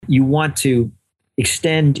you want to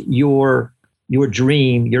extend your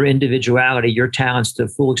dream, your individuality, your talents to the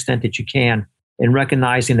full extent that you can, and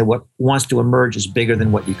recognizing that what wants to emerge is bigger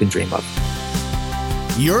than what you can dream of.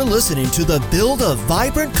 You're listening to the Build a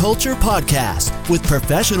Vibrant Culture podcast with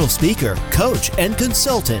professional speaker, coach, and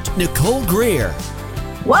consultant, Nicole Greer.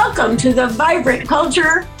 Welcome to the Vibrant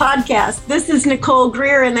Culture podcast. This is Nicole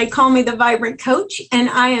Greer, and they call me the Vibrant Coach, and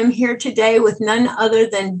I am here today with none other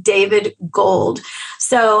than David Gold.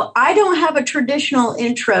 So I don't have a traditional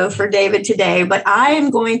intro for David today, but I am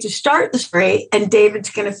going to start the story, and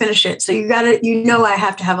David's going to finish it. So I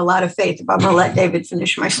have to have a lot of faith if I'm going to let David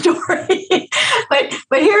finish my story.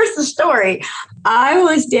 But here's the story. I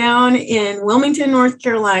was down in Wilmington, North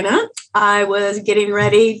Carolina. I was getting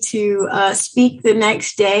ready to speak the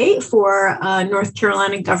next day for a North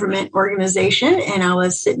Carolina government organization, and I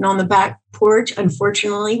was sitting on the back porch.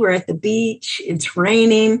 Unfortunately, we're at the beach. It's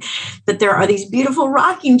raining, but there are these beautiful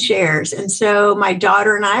rocking chairs. And so my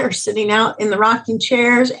daughter and I are sitting out in the rocking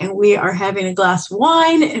chairs, and we are having a glass of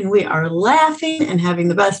wine, and we are laughing and having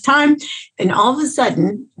the best time. And all of a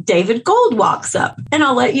sudden, David Gold walks up, and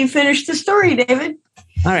I'll let you finish the story, David.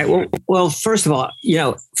 All right. Well, first of all,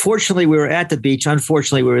 fortunately, we were at the beach.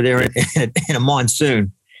 Unfortunately, we were there in a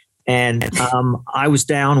monsoon. And I was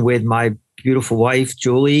down with my beautiful wife,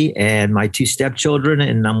 Julie, and my two stepchildren.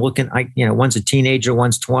 And I'm looking, one's a teenager,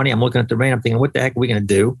 one's 20. I'm looking at the rain. I'm thinking, what the heck are we going to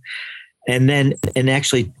do? And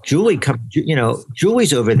actually,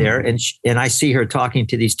 Julie's over there, and I see her talking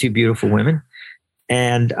to these two beautiful women.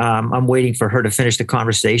 And I'm waiting for her to finish the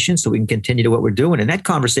conversation so we can continue to what we're doing. And that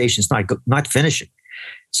conversation is not finishing.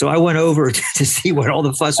 So I went over to see what all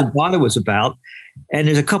the fuss and bother was about. And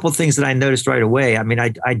there's a couple of things that I noticed right away. I mean,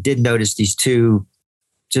 I did notice these two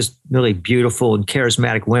just really beautiful and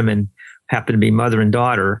charismatic women happen to be mother and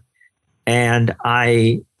daughter. And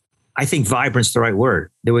I think vibrant's the right word.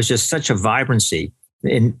 There was just such a vibrancy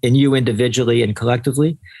in you individually and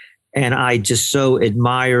collectively. And I just so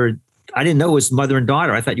admired. I didn't know it was mother and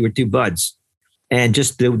daughter. I thought you were two buds. And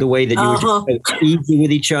just the way that you were just so easy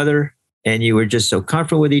with each other. And you were just so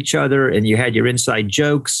comfortable with each other, and you had your inside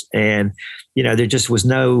jokes, and there just was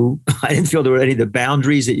I didn't feel there were any of the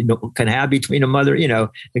boundaries that you can have between a mother,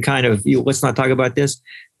 the kind of let's not talk about this.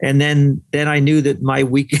 And then I knew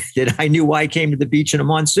that I knew why I came to the beach in a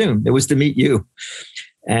monsoon. It was to meet you,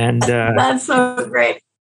 and that's so great.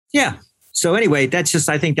 Yeah. So anyway,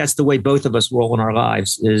 I think that's the way both of us roll in our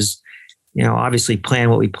lives is, obviously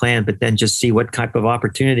plan what we plan, but then just see what type of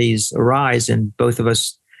opportunities arise, and both of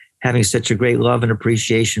us having such a great love and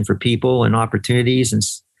appreciation for people and opportunities and,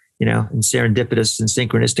 and serendipitous and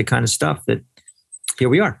synchronistic kind of stuff that here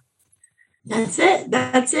we are. That's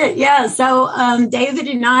it. Yeah. So David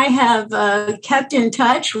and I have kept in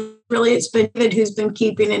touch. Really, it's been David who's been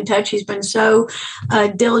keeping in touch. He's been so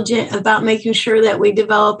diligent about making sure that we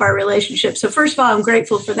develop our relationship. So first of all, I'm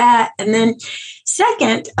grateful for that. And then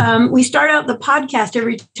second, we start out the podcast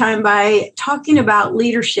every time by talking about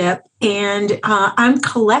leadership. And I'm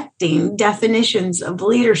collecting definitions of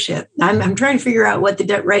leadership. I'm trying to figure out what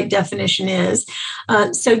the right definition is.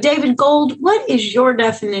 So David Gold, what is your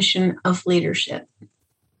definition of leadership?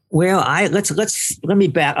 Well, let me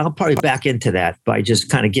back. I'll probably back into that by just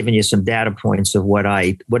kind of giving you some data points of what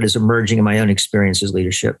is emerging in my own experience as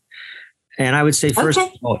leadership. And I would say, first of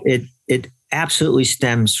all, it absolutely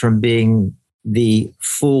stems from being the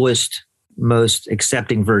fullest, most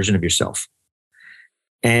accepting version of yourself.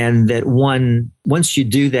 And that once you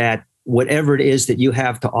do that, whatever it is that you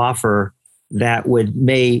have to offer that would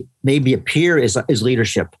maybe appear as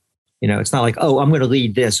leadership, it's not like, oh, I'm going to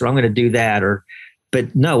lead this or I'm going to do that,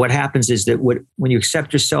 but no, what happens is that when you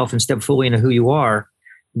accept yourself and step fully into who you are,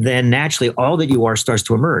 then naturally all that you are starts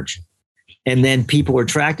to emerge. And then people are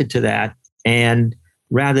attracted to that. And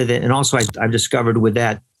also I've discovered with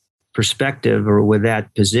that perspective or with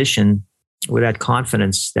that position, with that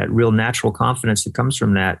confidence, that real natural confidence that comes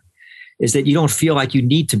from that, is that you don't feel like you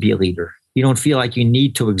need to be a leader. You don't feel like you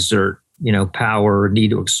need to exert, power or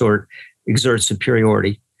need to exert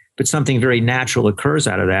superiority, but something very natural occurs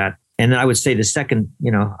out of that. And then I would say the second,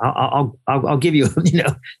 I'll give you,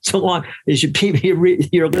 so long as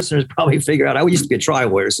your listeners probably figure out, I used to be a trial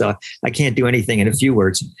lawyer, so I can't do anything in a few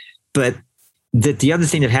words. But the other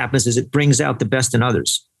thing that happens is it brings out the best in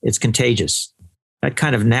others. It's contagious. That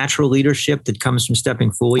kind of natural leadership that comes from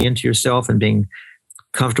stepping fully into yourself and being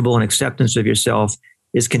comfortable in acceptance of yourself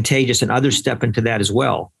is contagious, and others step into that as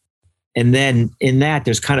well. And then in that,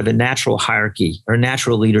 there's kind of a natural hierarchy or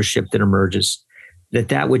natural leadership that emerges,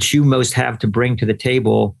 that which you most have to bring to the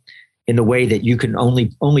table in the way that you can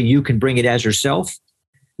only you can bring it as yourself,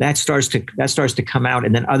 that starts to come out,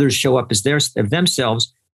 and then others show up as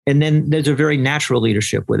themselves And then there's a very natural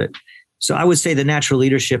leadership with it. So I would say the natural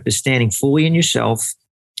leadership is standing fully in yourself,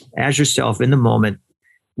 as yourself in the moment,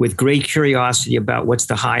 with great curiosity about what's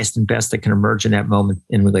the highest and best that can emerge in that moment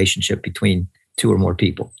in relationship between two or more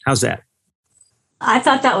people. How's that? I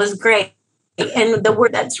thought that was great. And the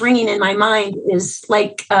word that's ringing in my mind is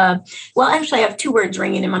like, actually I have two words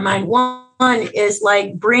ringing in my mind. One is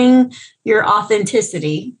like, bring your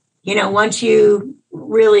authenticity. Once you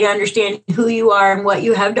really understand who you are and what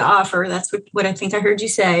you have to offer, that's what I think I heard you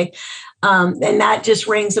say. And that just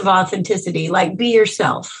rings of authenticity, like be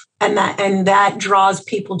yourself. And that draws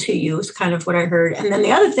people to you is kind of what I heard. And then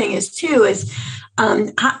the other thing is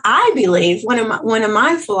I believe one of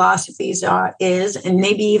my philosophies is, and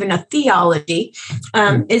maybe even a theology,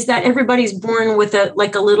 is that everybody's born with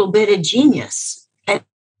a little bit of genius.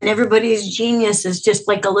 And everybody's genius is just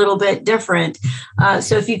like a little bit different.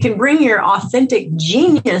 So if you can bring your authentic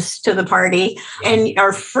genius to the party and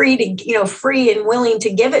are free and willing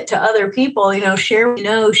to give it to other people, share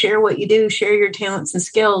what you do, share your talents and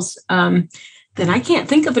skills, then I can't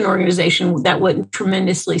think of an organization that wasn't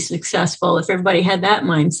tremendously successful if everybody had that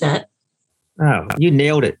mindset. Oh, you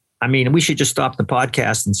nailed it. I mean, we should just stop the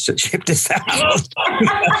podcast and ship this out.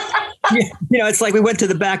 It's like we went to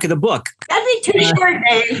the back of the book. That'd be too short,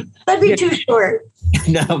 Dave. That'd be too short.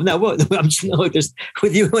 No. Just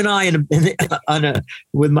with you and I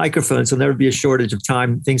with microphones, there'll never be a shortage of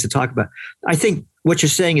things to talk about. I think what you're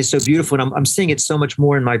saying is so beautiful, and I'm seeing it so much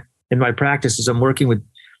more in my practice as I'm working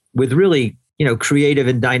with really creative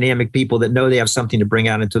and dynamic people that know they have something to bring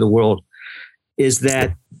out into the world. Is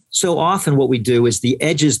that so often what we do is the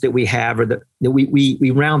edges that we have, or that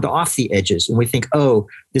we round off the edges, and we think, oh,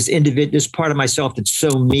 this part of myself that's so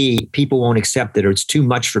me, people won't accept it, or it's too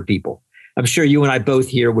much for people. I'm sure you and I both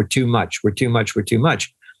here, we're too much.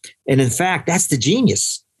 And in fact, that's the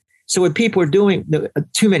genius. So what people are doing,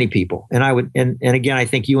 too many people, and again, I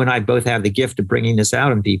think you and I both have the gift of bringing this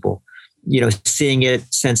out in people, seeing it,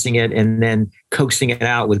 sensing it, and then coaxing it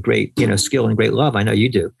out with great, skill and great love. I know you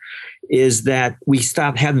do. Is that we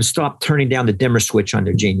have them stop turning down the dimmer switch on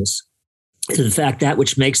their genius. In fact, that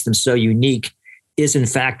which makes them so unique is in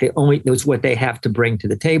fact it's what they have to bring to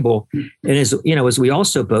the table. And as we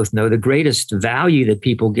also both know, the greatest value that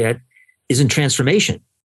people get is in transformation.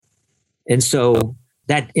 And so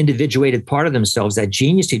that individuated part of themselves, that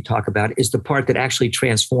genius you talk about, is the part that actually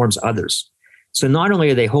transforms others. So not only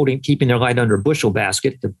are they keeping their light under a bushel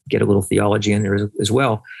basket, to get a little theology in there as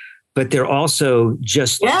well, but they're also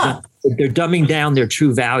they're dumbing down their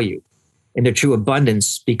true value and their true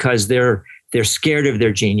abundance because they're scared of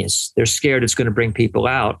their genius. They're scared it's going to bring people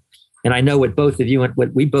out. And I know what both of you and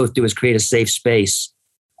what we both do is create a safe space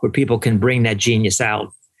where people can bring that genius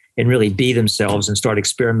out and really be themselves and start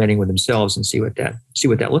experimenting with themselves and see what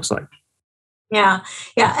that looks like. Yeah.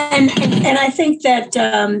 And I think that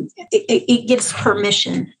it gives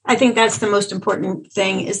permission. I think that's the most important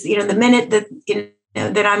thing is, the minute that,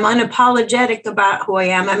 that I'm unapologetic about who I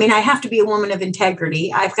am. I mean, I have to be a woman of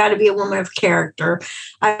integrity. I've got to be a woman of character.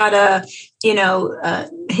 I got to,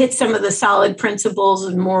 hit some of the solid principles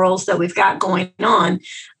and morals that we've got going on.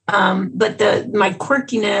 But my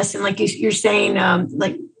quirkiness and like you're saying,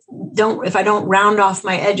 if I don't round off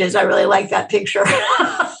my edges, I really like that picture.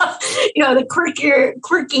 The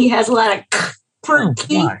quirky has a lot of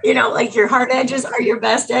quirky, like your hard edges are your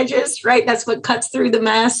best edges, right? That's what cuts through the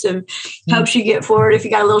mess and helps you get forward if you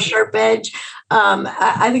got a little sharp edge.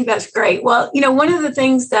 I think that's great. Well, one of the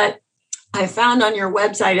things that I found on your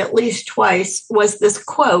website at least twice was this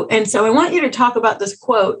quote. And so I want you to talk about this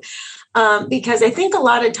quote because I think a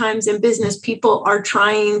lot of times in business, people are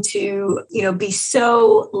trying to, be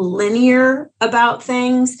so linear about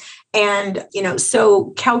things and,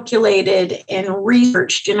 so calculated and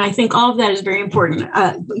researched. And I think all of that is very important.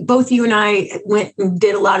 Both you and I went and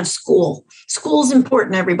did a lot of school. School's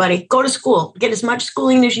important, everybody. Go to school. Get as much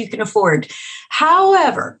schooling as you can afford.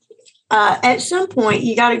 However, at some point,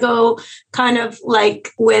 you got to go kind of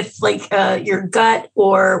with your gut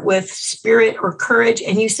or with spirit or courage.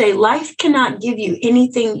 And you say, life cannot give you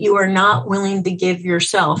anything you are not willing to give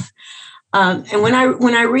yourself. And when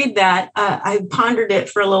I read that, I pondered it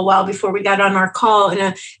for a little while before we got on our call.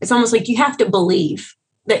 And it's almost like you have to believe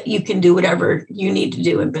that you can do whatever you need to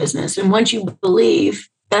do in business. And once you believe,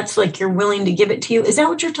 that's like you're willing to give it to you. Is that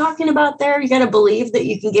what you're talking about there? You got to believe that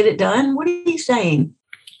you can get it done. What are you saying?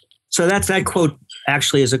 So that quote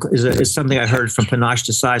actually is something I heard from Panache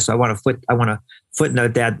Desai. So I want to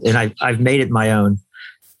footnote that, and I've made it my own.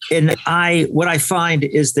 And what I find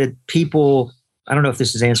is that people, I don't know if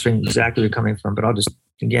this is answering exactly where you're coming from, but I'll just,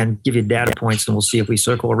 again, give you data points and we'll see if we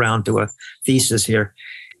circle around to a thesis here,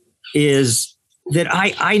 is that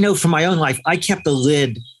I know from my own life, I kept a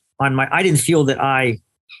lid on I didn't feel that I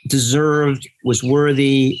deserved, was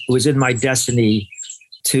worthy, was in my destiny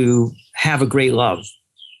to have a great love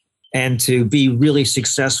and to be really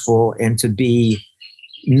successful and to be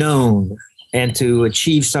known and to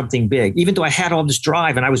achieve something big, even though I had all this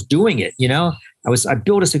drive and I was doing it, I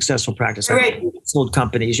built a successful practice. I sold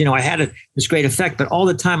companies, I had this great effect, but all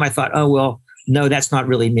the time I thought, oh, well, no, that's not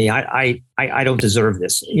really me. I don't deserve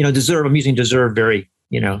this. I'm using deserve very,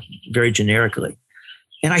 very generically.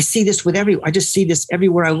 And I see this I just see this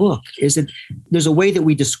everywhere I look, is that there's a way that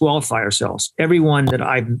we disqualify ourselves. Everyone that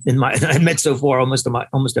I've met so far, almost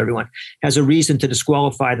everyone, has a reason to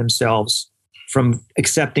disqualify themselves from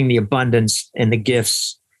accepting the abundance and the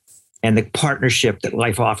gifts and the partnership that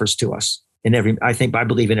life offers to us I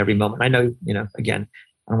believe in every moment. I know, again,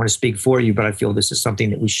 I don't want to speak for you, but I feel this is something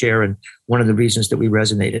that we share and one of the reasons that we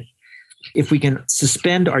resonated. If we can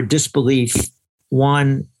suspend our disbelief,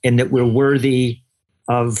 one, in that we're worthy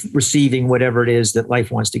of receiving whatever it is that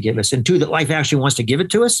life wants to give us, and two, that life actually wants to give it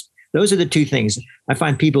to us. Those are the two things. I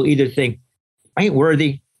find people either think, I ain't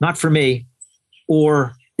worthy, not for me,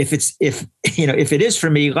 or if it is for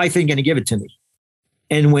me, life ain't going to give it to me.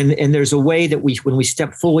 And there's a way that when we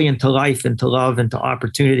step fully into life, into love, into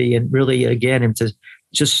opportunity, and really, again, into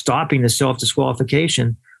just stopping the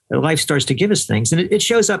self-disqualification, that life starts to give us things. And it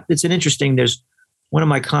shows up. There's one of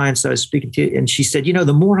my clients I was speaking to, and she said,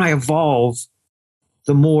 the more I evolve,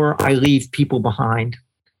 the more I leave people behind.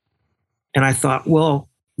 And I thought, well,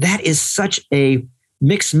 that is such a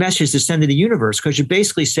mixed message to send to the universe, because you're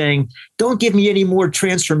basically saying, don't give me any more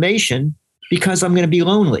transformation because I'm going to be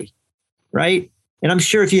lonely, right? And I'm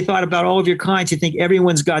sure if you thought about all of your clients, you think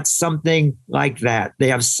everyone's got something like that. They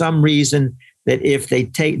have some reason that if they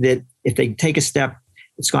take a step,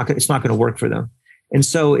 it's not going to work for them. And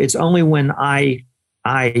so it's only when I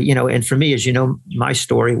and for me, as you know, my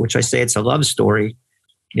story, which I say it's a love story,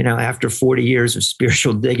 after 40 years of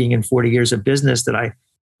spiritual digging and 40 years of business, that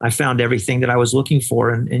I found everything that I was looking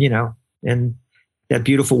for. And that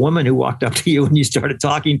beautiful woman who walked up to you and you started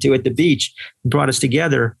talking to at the beach and brought us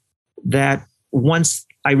together, that once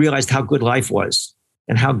I realized how good life was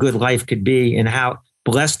and how good life could be and how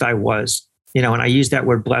blessed I was, and I use that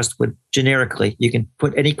word blessed with generically, you can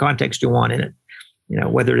put any context you want in it,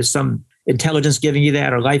 whether it's some intelligence giving you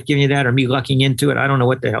that or life giving you that or me lucking into it. I don't know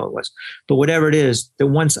what the hell it was, but whatever it is, that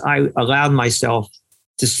once I allowed myself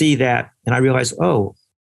to see that and I realized,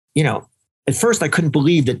 at first I couldn't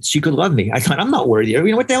believe that she could love me. I thought, I'm not worthy.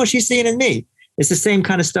 What the hell is she seeing in me? It's the same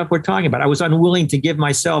kind of stuff we're talking about. I was unwilling to give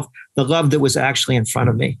myself the love that was actually in front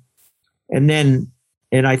of me. And then,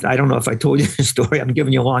 I don't know if I told you the story. I'm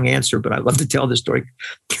giving you a long answer, but I love to tell this story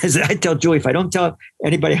because I tell Julie, if I don't tell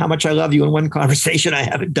anybody how much I love you in one conversation, I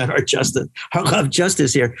haven't done our love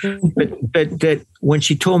justice here. But that when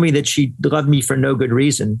she told me that she loved me for no good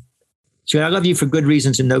reason, she said, I love you for good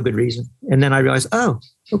reasons and no good reason. And then I realized, oh,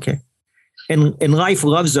 okay. And life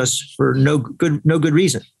loves us for no good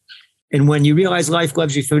reason. And when you realize life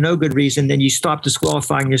loves you for no good reason, then you stop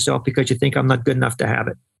disqualifying yourself because you think I'm not good enough to have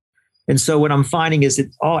it. And so what I'm finding is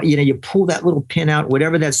that you pull that little pin out,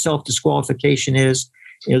 whatever that self-disqualification is,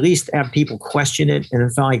 at least have people question it and then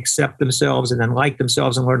finally accept themselves and then like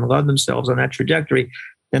themselves and learn to love themselves on that trajectory.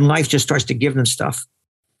 Then life just starts to give them stuff.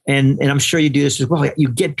 And I'm sure you do this as well. You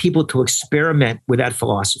get people to experiment with that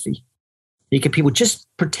philosophy. You get people just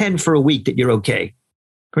pretend for a week that you're okay.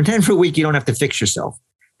 Pretend for a week you don't have to fix yourself.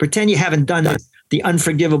 Pretend you haven't done the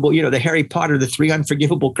unforgivable, the Harry Potter, the 3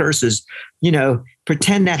 unforgivable curses,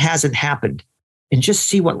 pretend that hasn't happened and just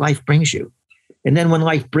see what life brings you. And then when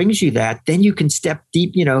life brings you that, then you can step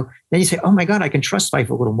deep, then you say, oh my God, I can trust life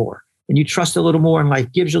a little more. And you trust a little more and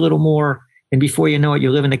life gives you a little more. And before you know it,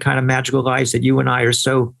 you're living the kind of magical lives that you and I are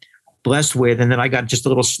so blessed with. And then I got just a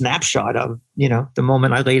little snapshot of, the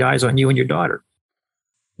moment I laid eyes on you and your daughter.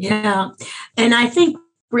 Yeah. And I think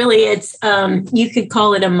really it's, you could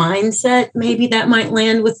call it a mindset. Maybe that might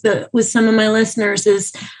land with some of my listeners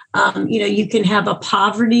is, you can have a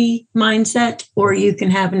poverty mindset or you can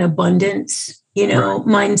have an abundance,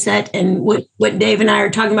 mindset. And what Dave and I are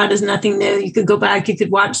talking about is nothing new. You could go back, you could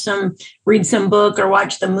read some book or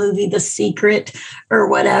watch the movie, The Secret or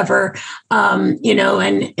whatever, and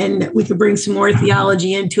we could bring some more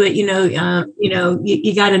theology into it. You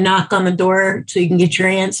got to knock on the door so you can get your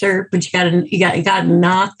answer, but you got to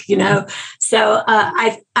knock, So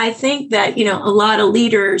I think that, a lot of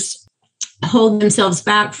leaders hold themselves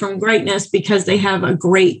back from greatness because they have a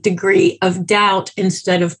great degree of doubt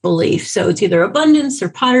instead of belief. So it's either abundance or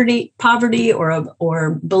poverty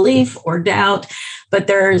or belief or doubt. but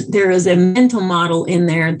there is a mental model in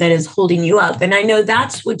there that is holding you up. And I know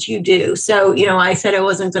that's what you do. So, I said I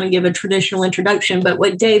wasn't going to give a traditional introduction, but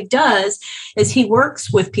what Dave does is he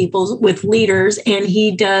works with people, with leaders, and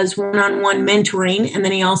he does one-on-one mentoring. And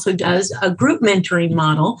then he also does a group mentoring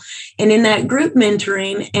model. And in that group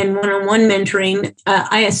mentoring and one-on-one mentoring,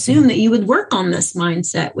 I assume that you would work on this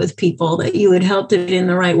mindset with people, that you would help it in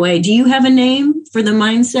the right way. Do you have a name for the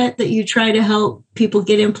mindset that you try to help people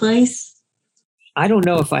get in place? I don't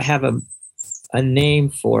know if I have a name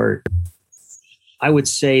for it. I would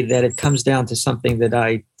say that it comes down to something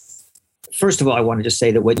that first of all, I want to just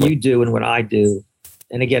say that what you do and what I do,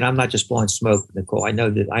 and again, I'm not just blowing smoke, Nicole. I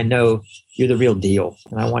know you're the real deal.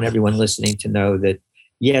 And I want everyone listening to know that,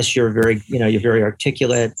 yes, you're very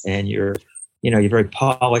articulate and you're very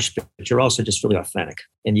polished, but you're also just really authentic.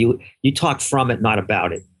 And you talk from it, not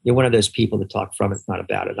about it. You're one of those people that talk from it, not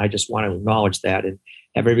about it. And I just want to acknowledge that and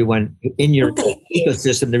have everyone in your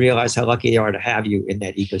ecosystem to realize how lucky they are to have you in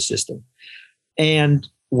that ecosystem. And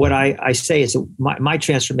what I say is my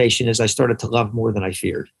transformation is I started to love more than I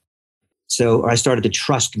feared. So I started to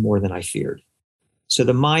trust more than I feared. So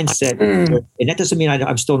the mindset, and that doesn't mean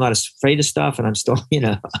I'm still not afraid of stuff, and I'm still,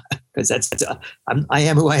 because I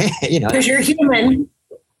am who I am, Because you're human.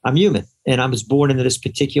 I'm human, and I was born into this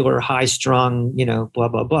particular high-strung, blah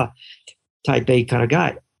blah blah, type A kind of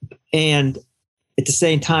guy. And at the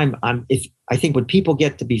same time, I think when people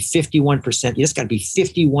get to be 51%, you just got to be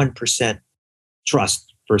 51%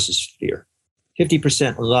 trust versus fear,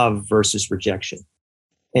 50% love versus rejection,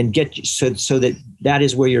 and get so that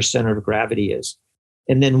is where your center of gravity is.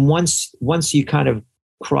 And then once you kind of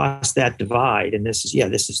cross that divide, and this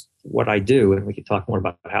is what I do, and we can talk more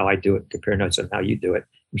about how I do it, compare notes on how you do it.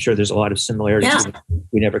 I'm sure there's a lot of similarities. Yeah.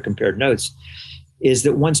 We never compared notes. Is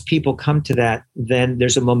that once people come to that, then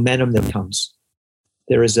there's a momentum that comes.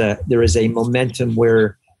 There is a momentum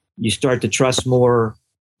where you start to trust more.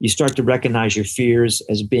 You start to recognize your fears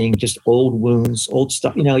as being just old wounds, old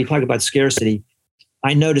stuff. You talk about scarcity.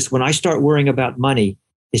 I notice when I start worrying about money,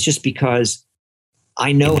 it's just because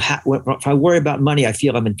I know if I worry about money, I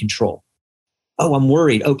feel I'm in control. Oh, I'm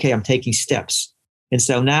worried. Okay, I'm taking steps. And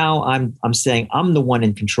so now I'm saying I'm the one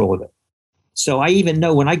in control of it. So I even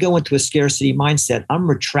know when I go into a scarcity mindset, I'm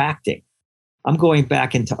retracting. I'm going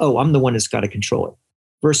back into, I'm the one that's got to control it,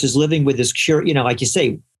 versus living with this cure, like you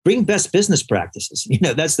say, bring best business practices.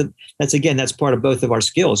 That's part of both of our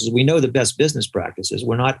skills, is we know the best business practices.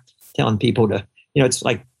 We're not telling people to, it's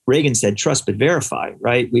like Reagan said, trust but verify,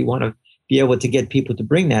 right? We want to be able to get people to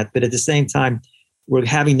bring that. But at the same time, we're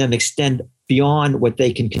having them extend beyond what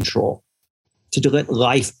they can control to let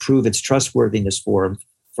life prove its trustworthiness for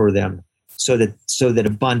them, so that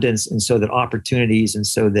abundance and so that opportunities and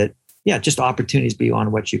so that, just opportunities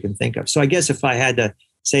beyond what you can think of. So I guess if I had to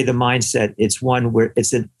say the mindset, it's one where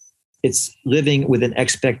it's living with an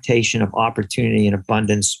expectation of opportunity and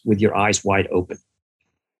abundance with your eyes wide open.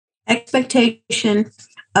 Expectation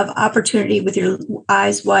of opportunity with your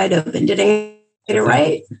eyes wide open. Did I get it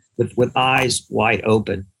right? With eyes wide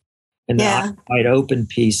open. And the eyes wide open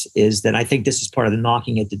piece is that I think this is part of the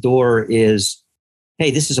knocking at the door is,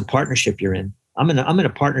 hey, this is a partnership you're in. I'm in a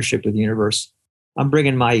partnership with the universe. I'm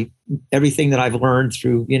bringing everything that I've learned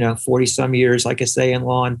through, 40 some years, like I say, in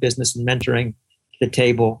law and business and mentoring to the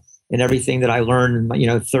table, and everything that I learned in my,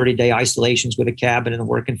 30-day isolations with a cabin and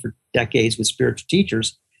working for decades with spiritual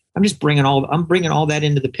teachers. I'm bringing all that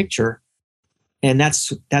into the picture. And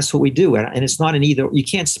that's what we do. And it's not an either, you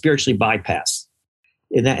can't spiritually bypass.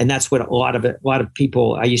 And that's what a lot of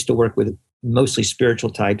people, I used to work with mostly spiritual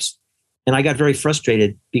types. And I got very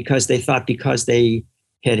frustrated because they thought because they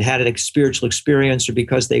had a spiritual experience or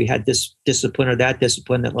because they had this discipline or that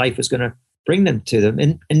discipline that life was going to bring them to them.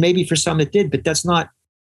 And maybe for some it did, but that's not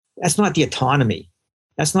the autonomy.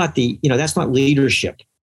 That's not that's not leadership.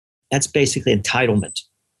 That's basically entitlement.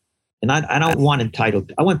 And I don't want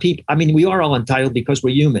entitled. I want people, we are all entitled because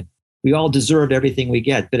we're human. We all deserve everything we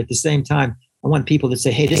get. But at the same time, I want people to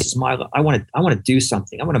say, hey, this is I want to do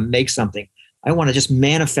something. I want to make something. I want to just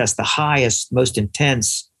manifest the highest, most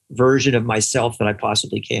intense version of myself that I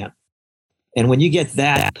possibly can. And when you get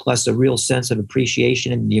that, plus a real sense of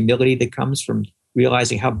appreciation and the humility that comes from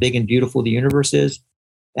realizing how big and beautiful the universe is,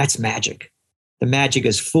 that's magic. The magic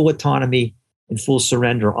is full autonomy and full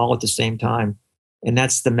surrender all at the same time. And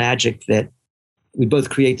that's the magic that we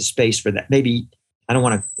both create the space for that. Maybe, I don't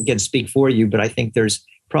want to, again, speak for you, but I think there's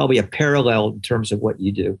probably a parallel in terms of what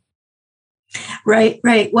you do. Right.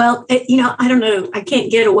 Well, I don't know. I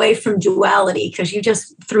can't get away from duality because you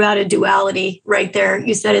just threw out a duality right there.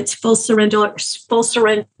 You said it's full surrender.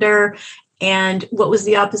 And what was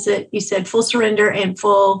the opposite? You said full surrender and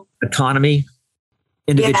full autonomy.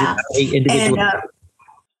 individuality.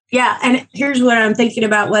 And here's what I'm thinking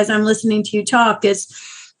about as I'm listening to you talk is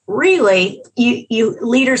really you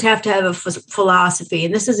leaders have to have a philosophy.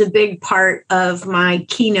 And this is a big part of my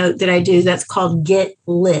keynote that I do that's called Get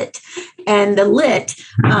Lit. And the lit,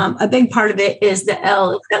 a big part of it is the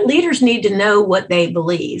L, that leaders need to know what they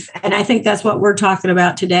believe. And I think that's what we're talking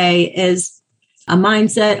about today is a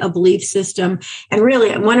mindset, a belief system. And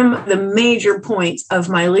really, one of the major points of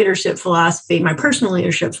my leadership philosophy, my personal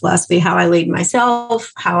leadership philosophy, how I lead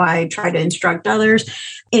myself, how I try to instruct others,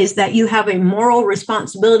 is that you have a moral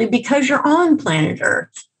responsibility because you're on planet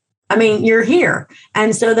Earth. I mean, you're here.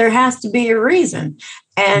 And so there has to be a reason.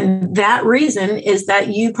 And that reason is that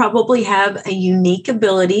you probably have a unique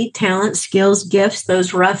ability, talent, skills, gifts,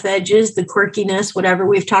 those rough edges, the quirkiness, whatever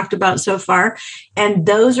we've talked about so far. And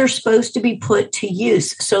those are supposed to be put to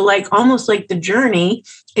use. So almost like the journey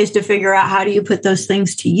is to figure out how do you put those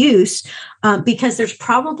things to use, because there's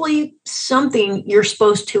probably something you're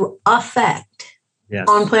supposed to affect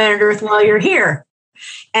on planet Earth while you're here.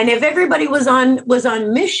 And if everybody was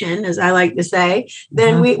on mission, as I like to say,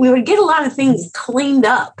 then we would get a lot of things cleaned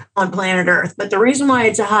up on planet Earth. But the reason why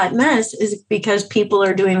it's a hot mess is because people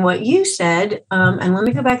are doing what you said. And let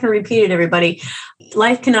me go back and repeat it, everybody.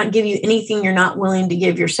 Life cannot give you anything you're not willing to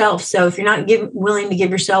give yourself. So if you're not willing to give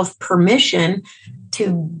yourself permission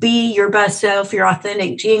to be your best self, your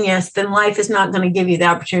authentic genius, then life is not going to give you the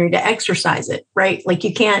opportunity to exercise it, right? Like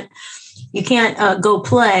you can't go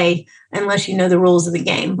play unless you know the rules of the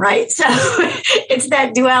game, right? So it's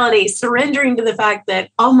that duality, surrendering to the fact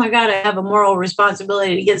that, oh my God, I have a moral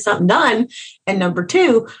responsibility to get something done. And number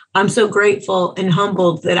two, I'm so grateful and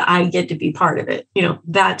humbled that I get to be part of it.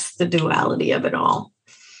 That's the duality of it all.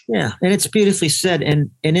 Yeah. And it's beautifully said.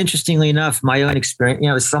 And interestingly enough, my own experience,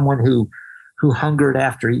 as someone who hungered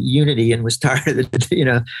after unity and was tired of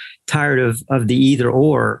the either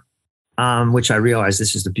or, which I realize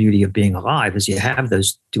this is the beauty of being alive, is you have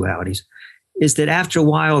those dualities, is that after a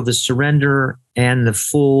while, the surrender and the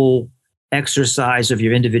full exercise of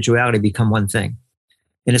your individuality become one thing.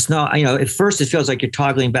 And it's not, at first it feels like you're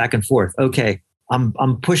toggling back and forth. Okay,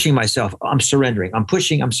 I'm pushing myself. I'm surrendering. I'm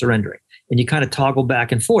pushing, I'm surrendering. And you kind of toggle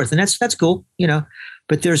back and forth. And that's cool,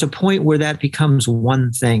 but there's a point where that becomes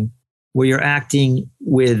one thing, where you're acting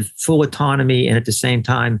with full autonomy and at the same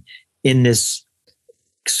time in this,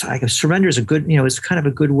 surrender is a good, it's kind of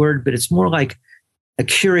a good word, but it's more like a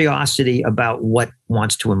curiosity about what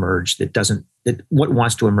wants to emerge what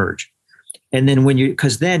wants to emerge. And then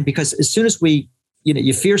because as soon as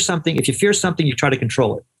you fear something, if you fear something, you try to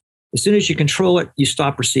control it. As soon as you control it, you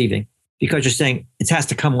stop receiving because you're saying it has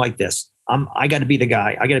to come like this. I got to be the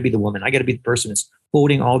guy. I got to be the woman. I got to be the person that's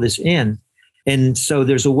holding all this in. And so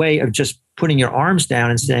there's a way of just putting your arms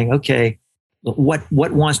down and saying, okay, what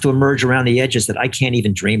wants to emerge around the edges that I can't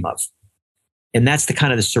even dream of? And that's the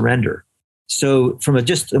kind of the surrender. So from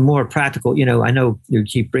just a more practical, I know you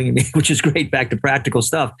keep bringing me, which is great, back to practical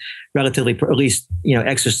stuff, relatively, at least,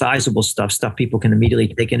 exercisable stuff people can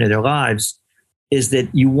immediately take into their lives, is that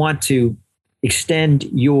you want to extend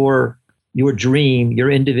your dream,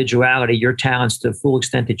 your individuality, your talents to the full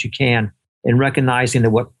extent that you can, and recognizing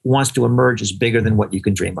that what wants to emerge is bigger than what you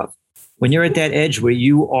can dream of. When you're at that edge where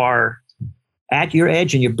you are at your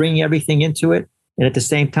edge and you're bringing everything into it, and at the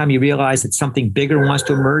same time you realize that something bigger wants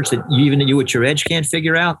to emerge that even you at your edge can't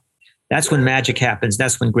figure out, that's when magic happens.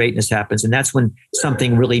 That's when greatness happens. And that's when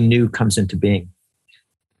something really new comes into being.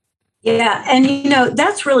 Yeah. And,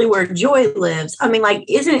 that's really where joy lives. I mean,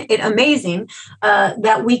 isn't it amazing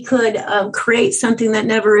that we could create something that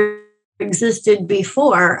never existed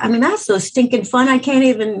before? I mean, that's so stinking fun. I can't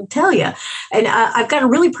even tell you. And I've got a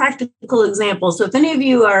really practical example. So if any of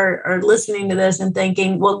you are listening to this and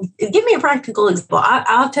thinking, well, give me a practical example,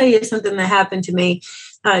 I'll tell you something that happened to me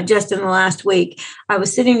just in the last week. I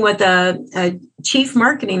was sitting with a chief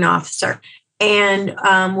marketing officer, and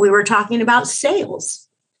we were talking about sales.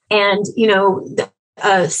 And,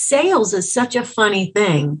 sales is such a funny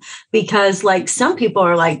thing because some people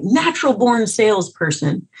are natural born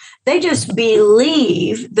salesperson. They just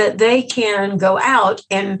believe that they can go out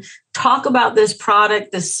and talk about this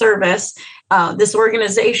product, this service, this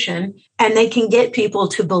organization, and they can get people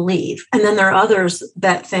to believe. And then there are others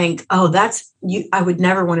that think, oh, that's you. I would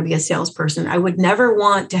never want to be a salesperson. I would never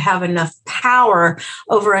want to have enough power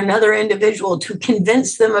over another individual to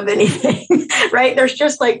convince them of anything, right? There's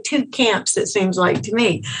just two camps, it seems like to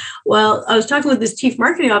me. Well, I was talking with this chief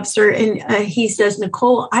marketing officer, and he says,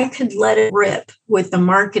 Nicole, I could let it rip with the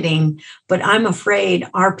marketing, but I'm afraid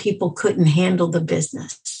our people couldn't handle the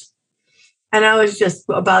business. And I was just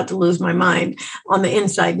about to lose my mind on the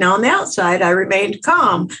inside. Now, on the outside, I remained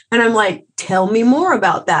calm. And I'm like, tell me more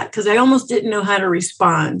about that. Because I almost didn't know how to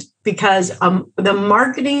respond, because the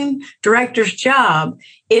marketing director's job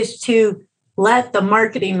is to let the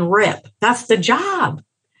marketing rip. That's the job.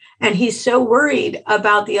 And he's so worried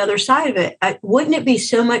about the other side of it. Wouldn't it be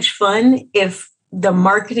so much fun if the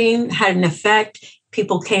marketing had an effect?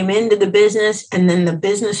 People came into the business and then the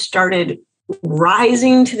business started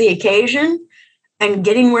rising to the occasion and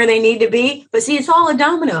getting where they need to be. But see, it's all a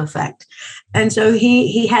domino effect. And so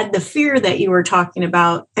he had the fear that you were talking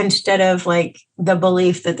about instead of like the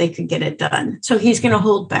belief that they could get it done. So he's going to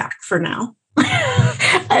hold back for now.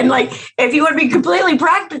 And like, if you want to be completely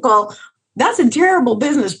practical, that's a terrible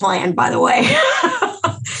business plan, by the way.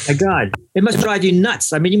 My God, it must drive you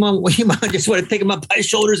nuts. I mean, you might just want to pick him up by his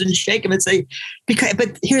shoulders and shake him and say, because,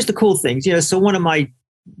 but here's the cool things, so one of my,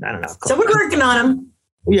 I don't know. So we're working on him.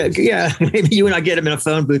 Yeah. Maybe you and I get him in a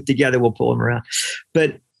phone booth together. We'll pull him around.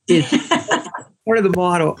 But it's part of the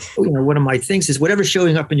model. One of my things is whatever's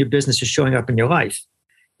showing up in your business is showing up in your life.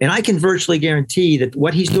 And I can virtually guarantee that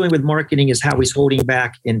what he's doing with marketing is how he's holding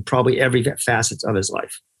back in probably every facet of his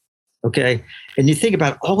life. Okay. And you think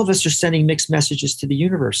about all of us are sending mixed messages to the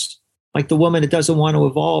universe. Like the woman that doesn't want to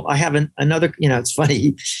evolve. I have another, it's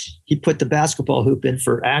funny. He put the basketball hoop in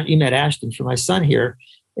he met Ashton for my son here.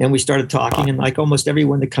 And we started talking, and like almost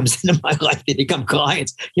everyone that comes into my life, they become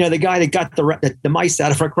clients. The guy that got the mice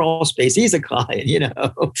out of our crawl space, he's a client,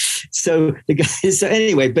 So the guy. So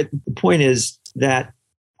anyway, but the point is that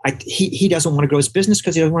he doesn't want to grow his business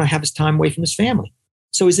because he doesn't want to have his time away from his family.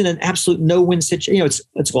 So he's in an absolute no-win situation.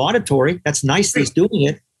 It's laudatory. That's nice that he's doing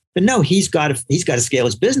it, but no, he's got to scale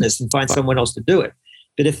his business and find someone else to do it.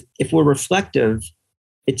 But if we're reflective,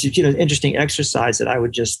 it's an interesting exercise that I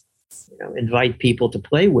would just invite people to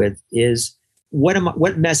play with is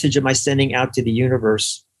what message am I sending out to the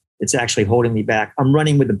universe that's actually holding me back? I'm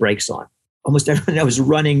running with the brakes on. Almost everyone that was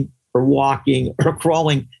running or walking or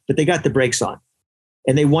crawling, but they got the brakes on.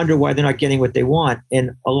 And they wonder why they're not getting what they want.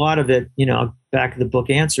 And a lot of it, back of the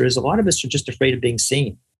book answer is a lot of us are just afraid of being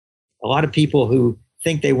seen. A lot of people who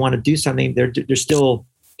think they want to do something, they're still,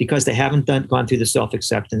 because they haven't gone through the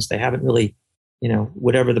self-acceptance, they haven't really,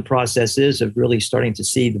 whatever the process is of really starting to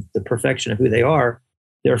see the perfection of who they are,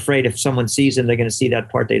 they're afraid if someone sees them, they're going to see that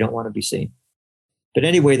part they don't want to be seen. But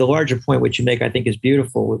anyway, the larger point which you make, I think, is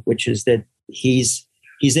beautiful, which is that he's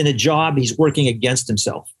in a job, he's working against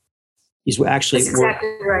himself. He's actually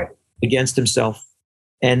working against himself.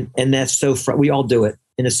 And that's so, we all do it.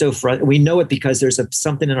 And it's so, we know it because there's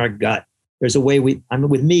something in our gut. There's a way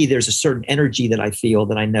with me, there's a certain energy that I feel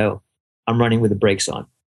that I know I'm running with the brakes on.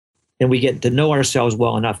 And we get to know ourselves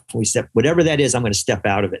well enough. We step, whatever that is, I'm going to step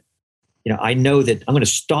out of it. I know that I'm going to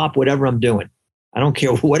stop whatever I'm doing. I don't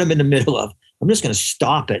care what I'm in the middle of. I'm just going to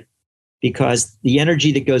stop it, because the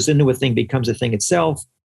energy that goes into a thing becomes a thing itself.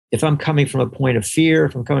 If I'm coming from a point of fear,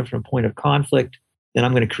 if I'm coming from a point of conflict, then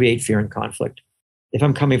I'm going to create fear and conflict. If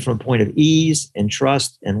I'm coming from a point of ease and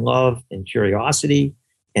trust and love and curiosity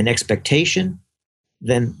and expectation,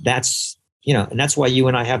 then that's, and that's why you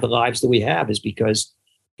and I have the lives that we have, is because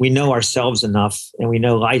we know ourselves enough and we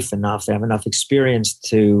know life enough, have enough experience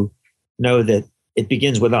to know that it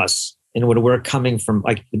begins with us. And when we're coming from,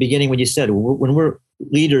 like the beginning, when you said, when we're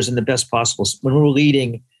leaders in the best possible, when we're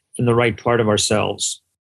leading from the right part of ourselves,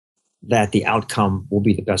 that the outcome will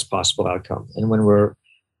be the best possible outcome. And when we're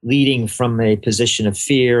leading from a position of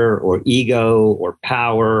fear or ego or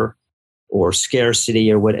power or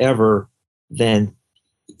scarcity or whatever, then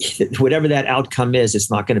whatever that outcome is, it's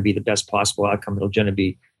not going to be the best possible outcome. It'll generally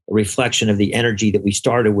be a reflection of the energy that we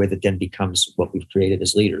started with. It then becomes what we've created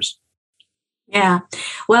as leaders. Yeah.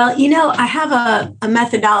 Well, I have a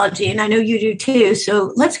methodology, and I know you do too.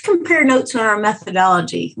 So let's compare notes on our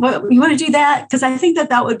methodology. You want to do that? Because I think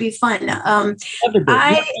that would be fun.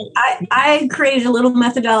 I created a little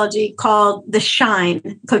methodology called the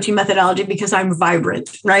SHINE coaching methodology, because I'm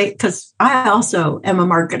vibrant, right? Because I also am a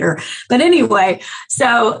marketer. But anyway,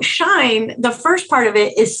 so SHINE, the first part of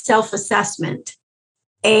it is self-assessment.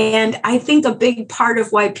 And I think a big part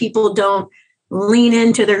of why people don't lean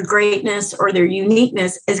into their greatness or their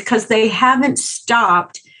uniqueness is because they haven't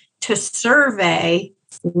stopped to survey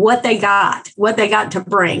what they got to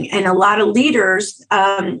bring. And a lot of leaders,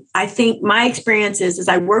 I think my experience is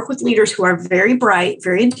I work with leaders who are very bright,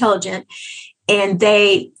 very intelligent, and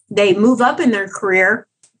they move up in their career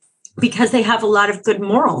because they have a lot of good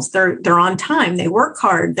morals. They're on time. They work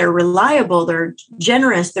hard. They're reliable. They're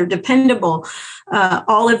generous. They're dependable.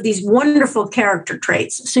 All of these wonderful character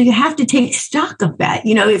traits. So you have to take stock of that.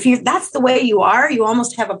 If that's the way you are, you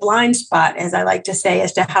almost have a blind spot, as I like to say,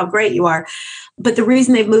 as to how great you are. But the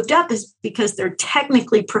reason they've moved up is because they're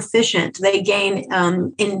technically proficient. They gain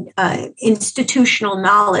institutional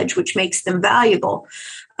knowledge, which makes them valuable.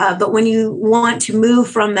 But when you want to move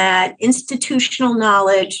from that institutional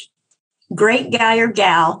knowledge, great guy or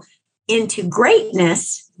gal, into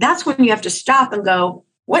greatness, that's when you have to stop and go,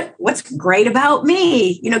 what's great about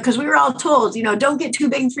me? Because we were all told, don't get too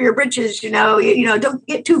big for your britches, don't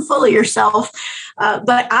get too full of yourself.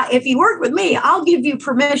 But if you work with me, I'll give you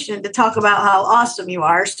permission to talk about how awesome you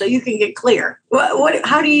are so you can get clear.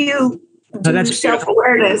 How do you do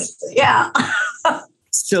self-awareness? Yeah.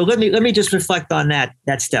 So let me just reflect on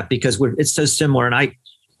that step, because it's so similar. And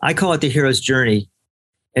I call it the hero's journey.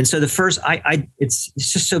 And so the first, it's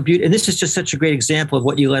just so beautiful. And this is just such a great example of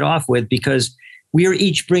what you led off with, because we are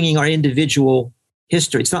each bringing our individual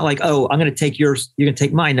history. It's not like, oh, I'm going to take yours, you're going to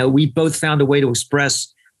take mine. No, we both found a way to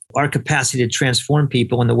express our capacity to transform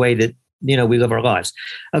people in the way that, we live our lives.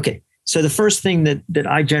 Okay. So the first thing that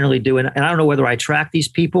I generally do, and I don't know whether I track these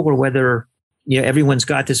people or whether, everyone's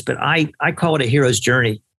got this, but I call it a hero's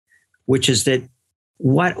journey, which is that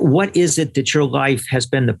what is it that your life has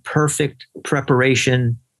been the perfect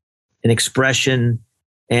preparation and expression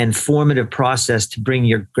and formative process to bring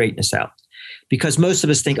your greatness out? Because most of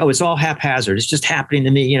us think, oh, it's all haphazard. It's just happening to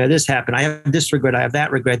me. This happened. I have this regret. I have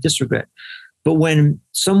that regret, this regret. But when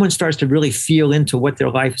someone starts to really feel into what their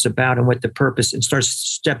life is about and what the purpose, and starts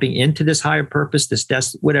stepping into this higher purpose,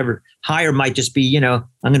 this whatever higher might just be, I'm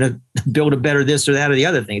going to build a better this or that or the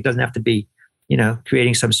other thing. It doesn't have to be,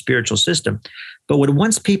 creating some spiritual system. But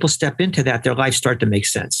once people step into that, their lives start to make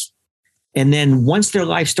sense. And then once their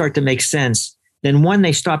lives start to make sense, then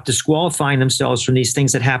they stop disqualifying themselves from these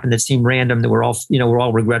things that happen that seem random, that we're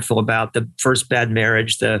all regretful about. The first bad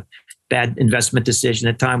marriage, the bad investment decision,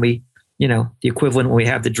 the time the equivalent when we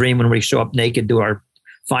have the dream when we show up naked to our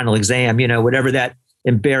final exam, whatever that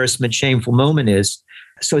embarrassment, shameful moment is.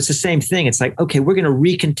 So it's the same thing. It's like, okay, we're going to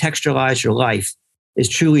recontextualize your life as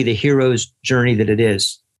truly the hero's journey that it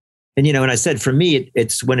is. And, and I said, for me,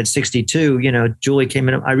 it's when it's 62, Julie came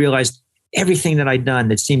in, I realized everything that I'd done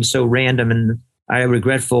that seemed so random and I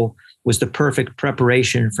regretful was the perfect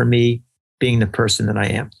preparation for me being the person that I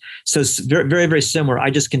am. So it's very, very, very similar. I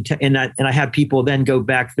just and I have people then go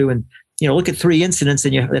back through and, look at 3 incidents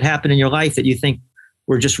that happened in your life that you think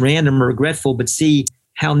were just random or regretful, but see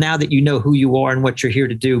how now that you know who you are and what you're here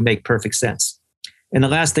to do make perfect sense. And the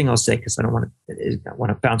last thing I'll say, because I want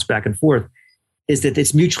to bounce back and forth, is that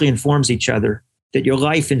it's mutually informs each other, that your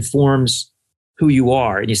life informs who you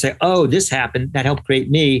are. And you say, oh, this happened, that helped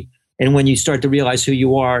create me. And when you start to realize who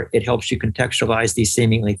you are, it helps you contextualize these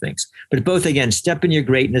seemingly things. But both, again, step in your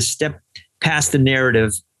greatness, step past the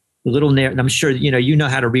narrative, the little narrative. I'm sure, you know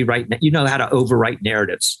how to rewrite, how to overwrite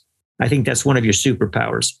narratives. I think that's one of your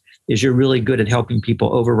superpowers, is you're really good at helping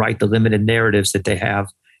people overwrite the limited narratives that they have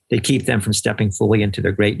that keep them from stepping fully into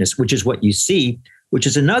their greatness, which is what you see, which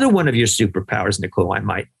is another one of your superpowers, Nicole, I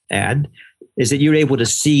might add, is that you're able to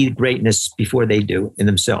see greatness before they do in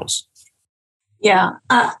themselves. Yeah,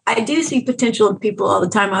 I do see potential in people all the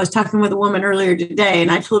time. I was talking with a woman earlier today, and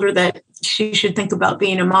I told her that she should think about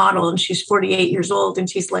being a model, and she's 48 years old, and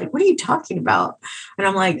she's like, what are you talking about? And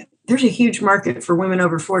I'm like, there's a huge market for women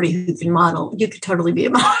over 40 who can model. You could totally be a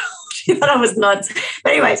model. She thought I was nuts.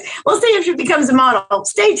 But anyways, we'll see if she becomes a model.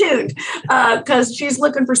 Stay tuned, because she's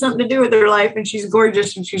looking for something to do with her life, and she's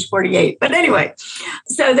gorgeous, and she's 48. But anyway,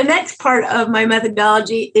 so the next part of my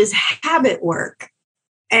methodology is habit work.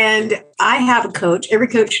 And I have a coach. Every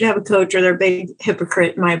coach should have a coach, or they're a big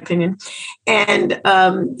hypocrite, in my opinion. And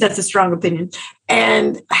that's a strong opinion.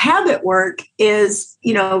 And habit work is,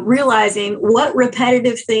 realizing what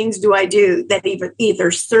repetitive things do I do that either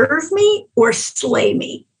serve me or slay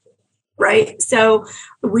me. Right. So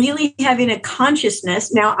really having a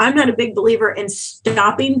consciousness. Now, I'm not a big believer in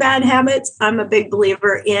stopping bad habits. I'm a big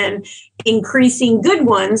believer in increasing good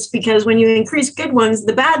ones, because when you increase good ones,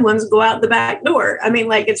 the bad ones go out the back door. I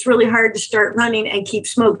mean, it's really hard to start running and keep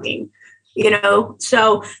smoking,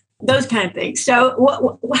 so those kind of things.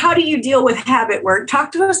 So how do you deal with habit work?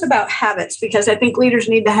 Talk to us about habits, because I think leaders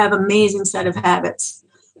need to have an amazing set of habits.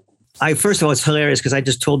 First of all, it's hilarious because I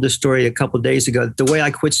just told this story a couple of days ago. The way I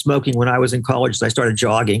quit smoking when I was in college is I started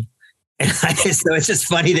jogging. And so it's just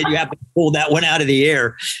funny that you have to pull that one out of the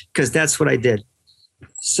air, because that's what I did.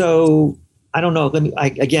 So I don't know.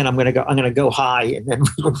 I'm going to go high and then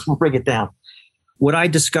we'll bring it down. What I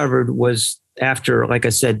discovered was after, like I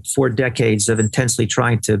said, 4 decades of intensely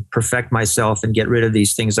trying to perfect myself and get rid of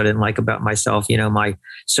these things I didn't like about myself, my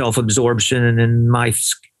self-absorption and my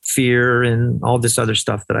fear and all this other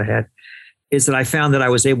stuff that I had, is that I found that I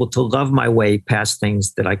was able to love my way past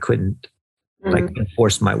things that I couldn't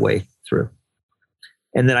force my way through.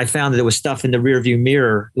 And then I found that there was stuff in the rearview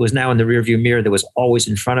mirror. It was now in the rearview mirror that was always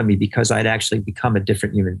in front of me because I'd actually become a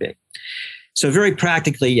different human being. So very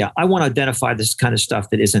practically, I want to identify this kind of stuff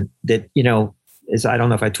that isn't, that, is, I don't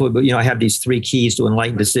know if I told you, but, I have these 3 keys to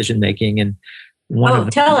enlightened decision-making. And one of them,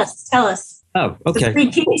 tell us. Oh, okay. The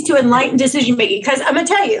 3 keys to enlightened decision-making. Because I'm going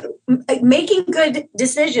to tell you, making good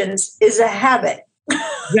decisions is a habit.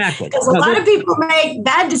 Exactly. Because a lot of people make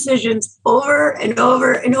bad decisions over and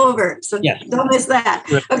over and over. So don't miss that.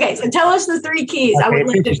 Right. Okay, so tell us the 3 keys. Okay, I would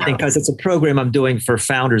like to know. Because it's a program I'm doing for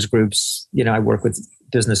founders groups. I work with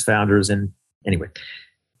business founders. And anyway,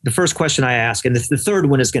 the first question I ask, and the third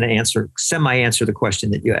one is going to semi-answer the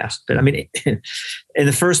question that you asked. But and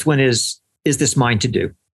the first one is this mine to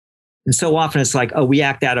do? And so often it's like, we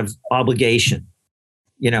act out of obligation.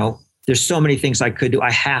 There's so many things I could do.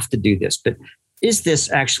 I have to do this. But is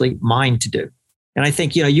this actually mine to do? And I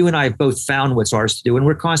think, you and I have both found what's ours to do. And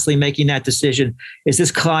we're constantly making that decision. Is this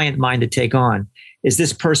client mine to take on? Is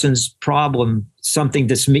this person's problem something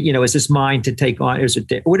that's, is this mine to take on? Is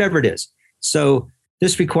it whatever it is? So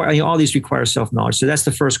this all these require self-knowledge. So that's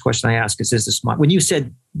the first question I ask is this mine? When you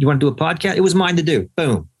said you want to do a podcast, it was mine to do.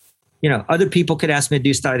 Boom. Other people could ask me to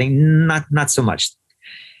do stuff. I think not so much.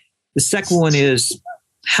 The second one is,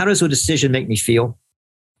 how does a decision make me feel?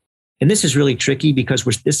 And this is really tricky because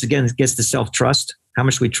this again gets to self-trust. How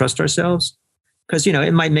much we trust ourselves? Because,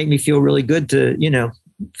 it might make me feel really good to,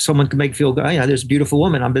 someone could make me feel good. There's a beautiful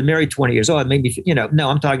woman. I've been married 20 years. Oh, it made me feel, no,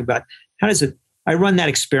 I'm talking about how does it, I run that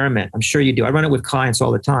experiment. I'm sure you do. I run it with clients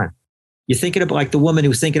all the time. You're thinking about like the woman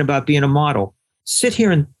who's thinking about being a model. Sit here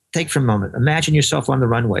and take for a moment. Imagine yourself on the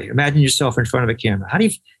runway. Imagine yourself in front of a camera. How do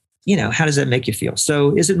how does that make you feel?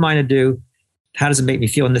 So is it mine to do? How does it make me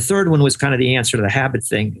feel? And the third one was kind of the answer to the habit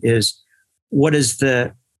thing is, what is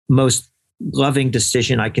the most loving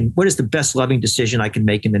decision what is the best loving decision I can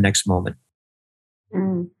make in the next moment?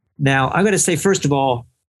 Now, I'm going to say, first of all,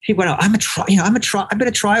 people know I've been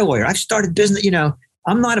a trial lawyer. I've started business,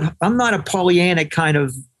 I'm not a Pollyanna kind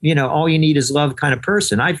of, all you need is love kind of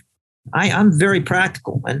person. I'm very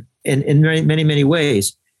practical and in many, many, many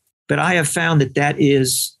ways, but I have found that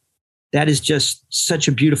is just such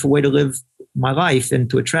a beautiful way to live my life and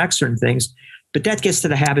to attract certain things. But that gets to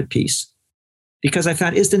the habit piece, because I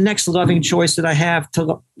found is the next loving choice that I have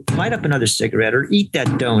to light up another cigarette or eat that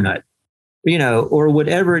donut, or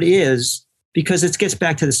whatever it is, because it gets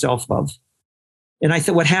back to the self-love. And I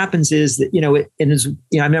thought what happens is that,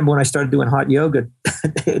 I remember when I started doing hot yoga,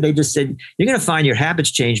 they just said, you're going to find your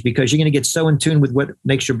habits change because you're going to get so in tune with what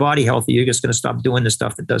makes your body healthy. You're just going to stop doing the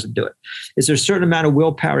stuff that doesn't do it. Is there a certain amount of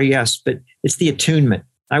willpower? Yes, but it's the attunement.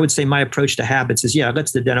 I would say my approach to habits is,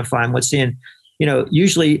 let's identify them. What's in,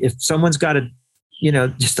 usually if someone's got a,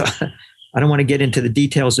 I don't want to get into the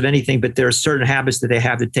details of anything, but there are certain habits that they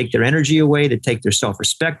have that take their energy away, that take their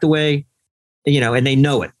self-respect away, and they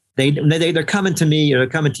know it. They're coming to me or they're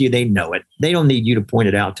coming to you. They know it. They don't need you to point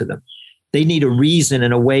it out to them. They need a reason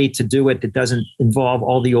and a way to do it that doesn't involve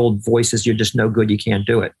all the old voices. You're just no good. You can't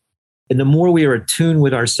do it. And the more we are attuned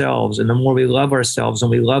with ourselves and the more we love ourselves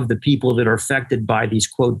and we love the people that are affected by these,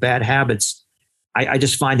 quote, bad habits, I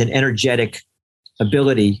just find an energetic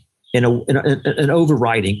ability in an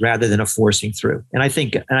overriding rather than a forcing through. And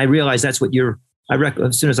I realize that's what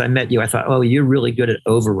as soon as I met you, I thought, oh, you're really good at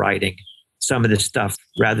overriding some of this stuff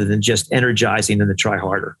rather than just energizing them to try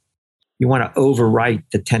harder. You want to overwrite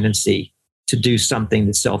the tendency to do something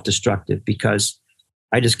that's self-destructive, because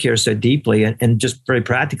I just care so deeply. And just very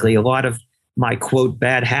practically, a lot of my, quote,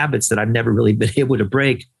 bad habits that I've never really been able to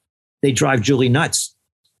break, they drive Julie nuts.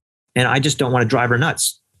 And I just don't want to drive her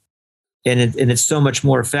nuts. And it's so much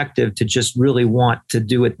more effective to just really want to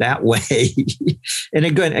do it that way. And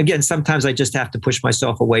again, sometimes I just have to push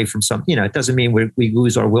myself away from something. It doesn't mean we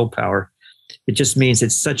lose our willpower. It just means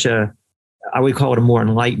it's I would call it a more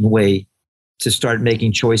enlightened way to start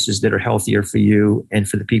making choices that are healthier for you and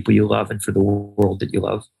for the people you love and for the world that you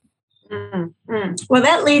love. Mm-hmm. Well,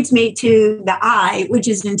 that leads me to the I, which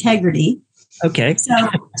is integrity. Okay.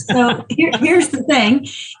 So here's the thing.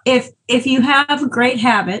 If you have great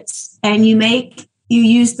habits and you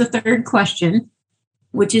use the third question,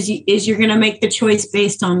 which is you're going to make the choice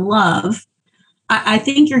based on love, I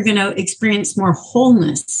think you're going to experience more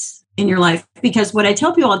wholeness in your life. Because what I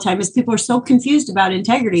tell people all the time is people are so confused about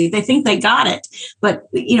integrity. They think they got it, but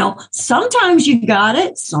sometimes you got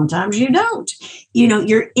it, sometimes you don't.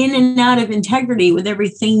 You're in and out of integrity with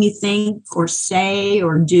everything you think or say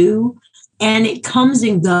or do. And it comes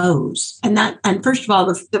and goes. And first of all,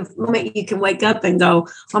 the moment you can wake up and go,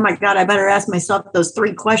 oh my God, I better ask myself those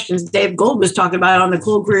 3 questions Dave Gold was talking about on the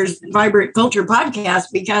Nicole Greer's Vibrant Culture podcast,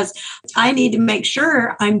 because I need to make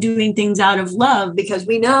sure I'm doing things out of love, because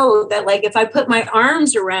we know that, like, if I put my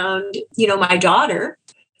arms around, my daughter,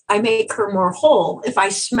 I make her more whole. If I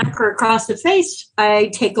smack her across the face, I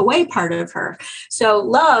take away part of her. So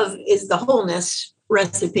love is the wholeness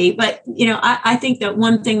recipe. But, I think that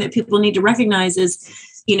one thing that people need to recognize is,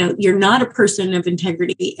 you're not a person of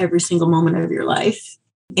integrity every single moment of your life,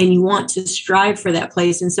 and you want to strive for that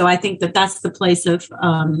place. And so I think that that's the place of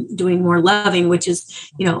doing more loving, which is,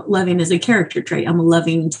 loving as a character trait. I'm a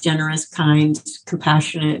loving, generous, kind,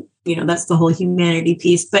 compassionate, that's the whole humanity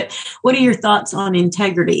piece. But what are your thoughts on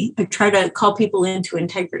integrity? I try to call people into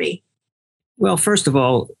integrity. Well, first of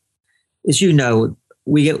all, as you know,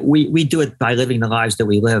 we do it by living the lives that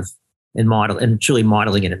we live and truly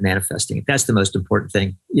modeling it and manifesting it. That's the most important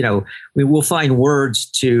thing. We will find words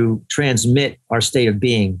to transmit our state of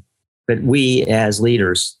being, but we as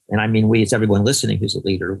leaders, and I mean we as everyone listening who's a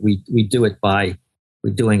leader, we do it by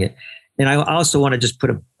we're doing it. And I also want to just put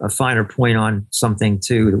a finer point on something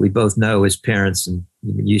too that we both know as parents, and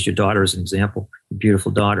you can use your daughter as an example, your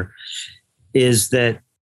beautiful daughter, is that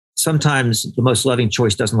sometimes the most loving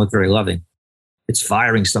choice doesn't look very loving. It's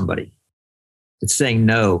firing somebody. It's saying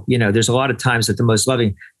no. There's a lot of times that the most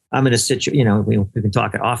loving, I'm in a situation, we can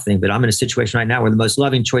talk often, but I'm in a situation right now where the most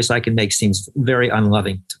loving choice I can make seems very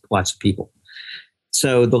unloving to lots of people.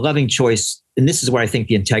 So the loving choice, and this is where I think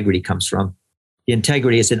the integrity comes from. The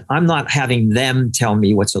integrity is that I'm not having them tell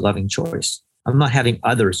me what's a loving choice. I'm not having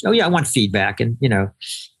others. Oh yeah, I want feedback. And, and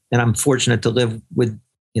I'm fortunate to live with,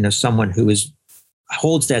 someone who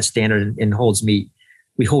holds that standard and holds me.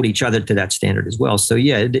 We hold each other to that standard as well. So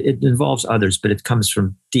yeah, it involves others, but it comes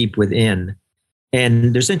from deep within.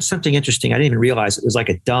 And there's something interesting. I didn't even realize it was like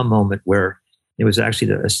a dumb moment where it was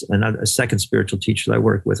actually a second spiritual teacher that I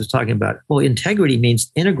work with was talking about, well, integrity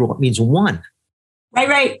means integral. It means one.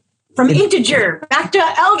 Right. From integer back to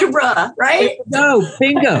algebra, right? No,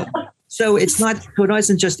 bingo. So it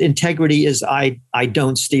isn't just integrity is I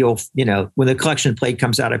don't steal, when the collection plate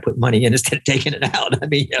comes out, I put money in instead of taking it out. I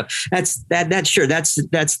mean,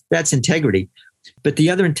 that's integrity. But the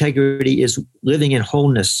other integrity is living in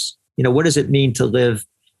wholeness. What does it mean to live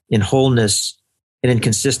in wholeness and in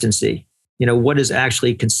consistency? What is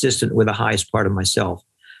actually consistent with the highest part of myself?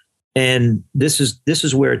 And this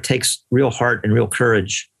is where it takes real heart and real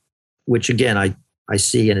courage, which again, I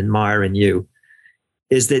see and admire in you.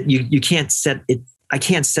 Is that you can't set it. I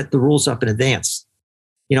can't set the rules up in advance.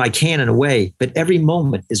 I can in a way, but every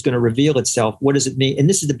moment is going to reveal itself. What does it mean? And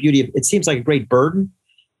this is the beauty of it. Seems like a great burden.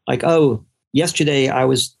 Like, oh, yesterday I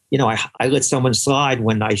was, I let someone slide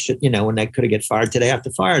when I should, when I could have get fired. Today I have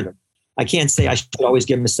to fire them. I can't say I should always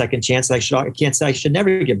give them a second chance. I can't say I should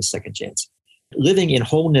never give them a second chance. Living in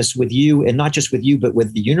wholeness with you, and not just with you, but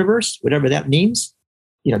with the universe, whatever that means.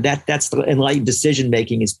 That's the enlightened decision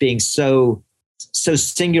making, is being so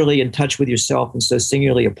singularly in touch with yourself and so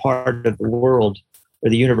singularly a part of the world or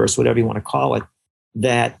the universe, whatever you want to call it,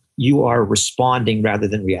 that you are responding rather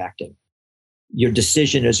than reacting. Your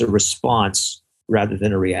decision is a response rather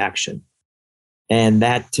than a reaction. And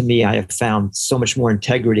that, to me, I have found so much more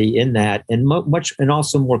integrity in that, and and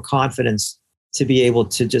also more confidence to be able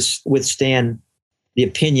to just withstand the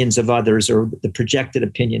opinions of others or the projected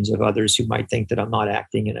opinions of others who might think that I'm not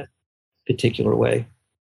acting in a particular way.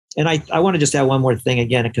 And I want to just add one more thing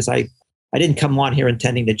again, because I didn't come on here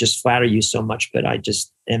intending to just flatter you so much, but I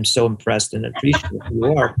just am so impressed and appreciate who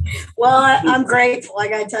you are. Well, I'm grateful, I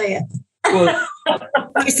got to tell you. Well,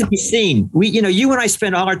 nice to be seen. You and I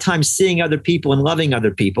spend all our time seeing other people and loving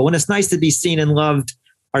other people, and it's nice to be seen and loved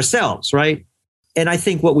ourselves, right? And I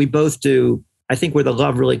think what we both do, I think where the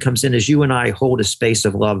love really comes in is you and I hold a space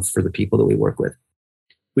of love for the people that we work with.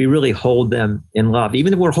 We really hold them in love,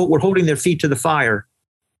 even if we're holding their feet to the fire.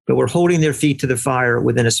 But we're holding their feet to the fire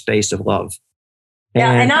within a space of love.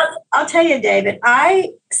 And I'll tell you, David,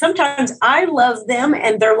 sometimes I love them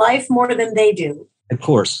and their life more than they do. Of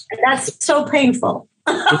course. And that's so painful.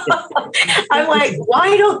 I'm like,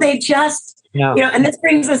 why don't they just, and this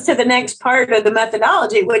brings us to the next part of the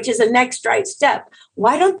methodology, which is a next right step.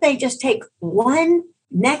 Why don't they just take one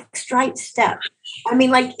next right step? I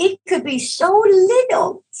mean, like it could be so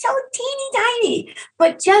little, so teeny tiny,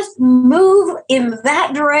 but just move in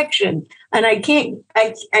that direction. And I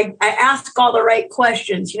ask all the right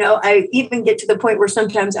questions. I even get to the point where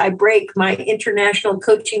sometimes I break my International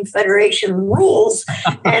Coaching Federation rules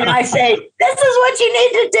and I say, this is what you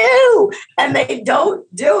need to do. And they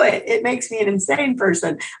don't do it. It makes me an insane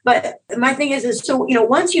person. But my thing is so,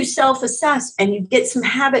 once you self-assess and you get some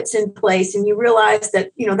habits in place and you realize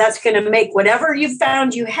that, that's going to make whatever you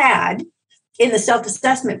found you had in the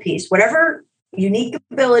self-assessment piece, whatever unique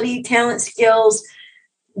ability, talent, skills,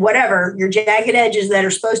 whatever, your jagged edges that are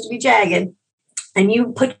supposed to be jagged, and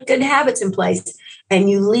you put good habits in place and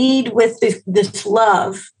you lead with this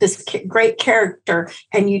love, this great character,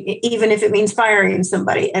 and even if it means firing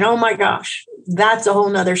somebody, and oh my gosh, that's a whole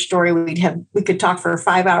nother story. We could talk for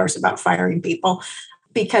 5 hours about firing people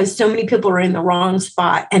because so many people are in the wrong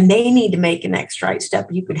spot and they need to make a next right step.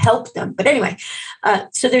 You could help them. But anyway,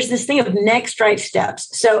 so there's this thing of next right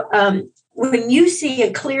steps. So when you see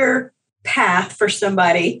a clear path for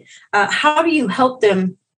somebody, how do you help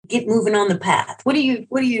them get moving on the path? What do you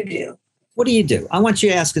do? What do you do? I want you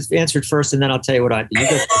to answer it first, and then I'll tell you what I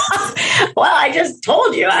do. Well, I just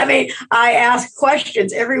told you. I mean, I ask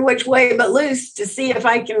questions every which way but loose to see if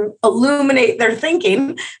I can illuminate their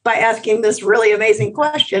thinking by asking this really amazing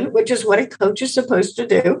question, which is what a coach is supposed to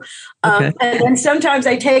do. Okay. And then sometimes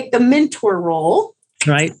I take the mentor role.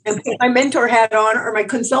 Right. And put my mentor hat on or my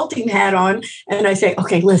consulting hat on, and I say,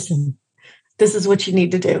 okay, listen. This is what you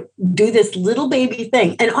need to do. Do this little baby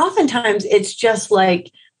thing. And oftentimes it's just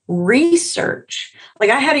like research.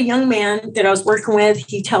 Like I had a young man that I was working with.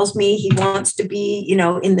 He tells me he wants to be,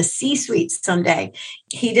 in the C-suite someday.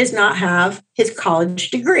 He does not have his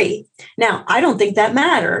college degree. Now, I don't think that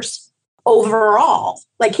matters overall.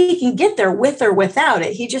 Like he can get there with or without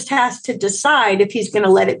it. He just has to decide if he's going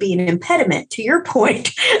to let it be an impediment. To your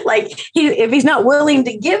point, like if he's not willing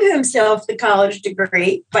to give himself the college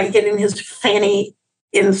degree by getting his fanny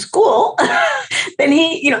in school, then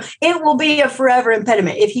it will be a forever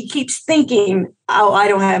impediment. If he keeps thinking, oh, I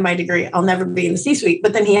don't have my degree, I'll never be in the C-suite.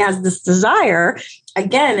 But then he has this desire.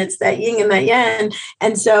 Again, it's that yin and that yang.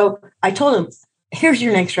 And so I told him, here's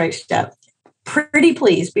your next right step. Pretty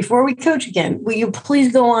please, before we coach again, will you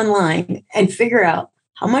please go online and figure out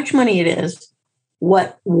how much money it is,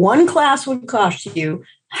 what one class would cost you,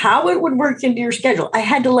 how it would work into your schedule. I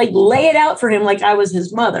had to lay it out for him like I was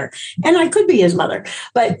his mother, and I could be his mother,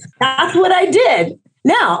 but that's what I did.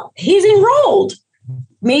 Now he's enrolled.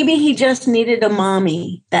 Maybe he just needed a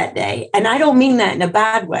mommy that day. And I don't mean that in a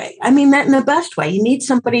bad way. I mean that in the best way. You need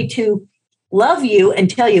somebody to love you and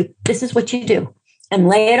tell you, this is what you do, and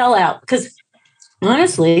lay it all out. Because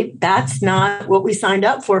honestly, that's not what we signed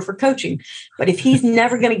up for coaching. But if he's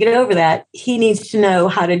never going to get over that, he needs to know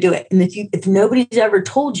how to do it. And if nobody's ever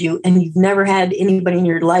told you and you've never had anybody in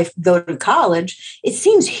your life go to college, it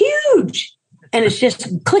seems huge. And it's just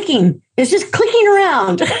clicking. It's just clicking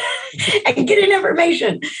around and getting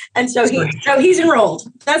information. And so he's enrolled.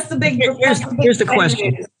 That's the big. Here's the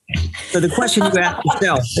question. So the question you ask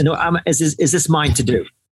yourself, is this mine to do?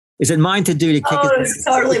 Is it mine to do to kick it? It's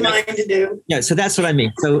totally mine to do. Yeah, so that's what I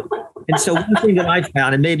mean. So one thing that I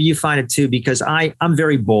found, and maybe you find it too, because I'm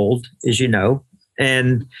very bold, as you know,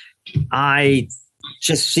 and I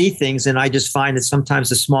just see things, and I just find that sometimes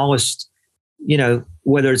the smallest,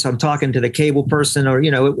 whether it's I'm talking to the cable person or,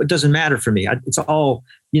 it doesn't matter for me. It's all,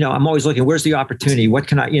 I'm always looking, where's the opportunity? What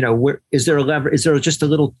can I, where is there a lever? Is there just a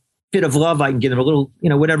little bit of love I can give them, a little,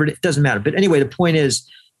 whatever, it doesn't matter. But anyway, the point is,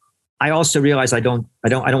 I also realize I don't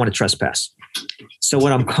want to trespass. So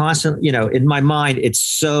when I'm constantly, in my mind, it's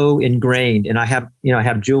so ingrained. And I have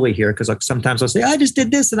Julie here because sometimes I'll say, I just did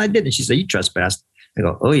this and I did. And she said, you trespassed. I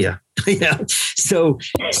go, oh yeah. So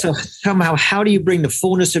somehow, how do you bring the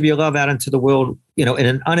fullness of your love out into the world, in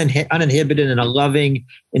an uninhibited and a loving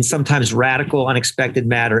and sometimes radical, unexpected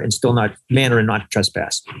manner and not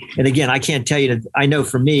trespass. And again, I can't tell you, I know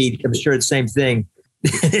for me, I'm sure it's the same thing.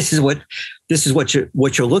 This is what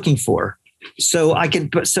you're looking for. So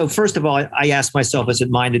first of all, I ask myself, is it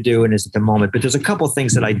mine to do? And is it the moment? But there's a couple of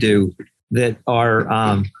things that I do that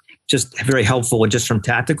are just very helpful and just from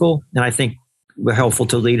tactical. And I think we're helpful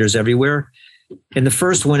to leaders everywhere. And the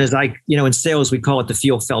first one is in sales, we call it the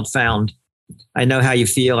feel, felt, found. I know how you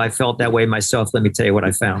feel. I felt that way myself. Let me tell you what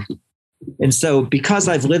I found. And so because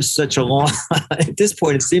I've lived such a long, at this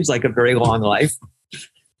point, it seems like a very long life.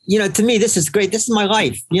 To me, this is great. This is my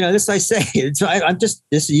life. This I say. I'm just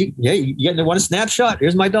this. You want a snapshot?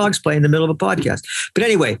 Here's my dogs playing in the middle of a podcast. But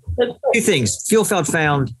anyway, two things: feel, felt,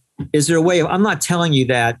 found. Is there a way of? I'm not telling you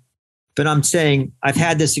that, but I'm saying I've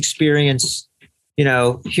had this experience.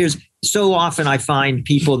 Here's so often I find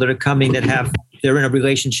people that are coming that they're in a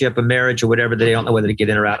relationship, a marriage or whatever, they don't know whether to get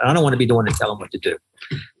in or out. I don't want to be the one to tell them what to do,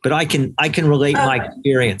 but I can relate my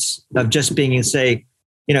experience of just being and say,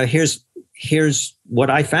 here's what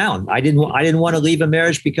I found. I didn't want to leave a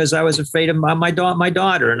marriage because I was afraid of my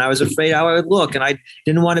daughter, and I was afraid how I would look, and I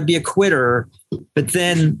didn't want to be a quitter. But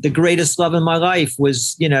then the greatest love in my life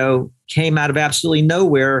was, came out of absolutely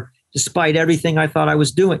nowhere, despite everything I thought I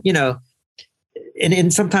was doing,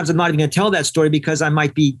 And sometimes I'm not even going to tell that story because I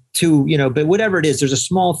might be too, but whatever it is, there's a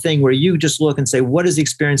small thing where you just look and say, what is the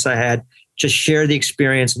experience I had? Just share the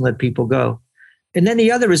experience and let people go. And then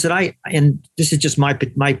the other is that and this is just my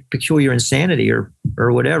peculiar insanity or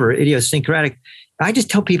whatever, idiosyncratic. I just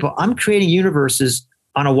tell people I'm creating universes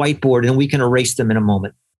on a whiteboard and we can erase them in a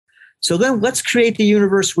moment. So then let's create the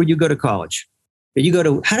universe where you go to college. Where you go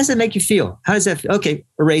to, how does that make you feel? How does that feel? Okay,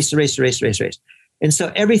 erase. And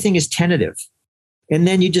so everything is tentative. And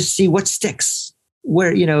then you just see what sticks,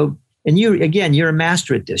 where, and you're a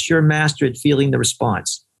master at this. You're a master at feeling the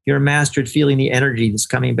response. You're a master at feeling the energy that's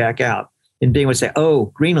coming back out and being able to say, oh,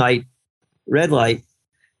 green light, red light.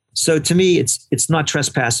 So to me, it's not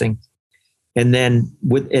trespassing. And then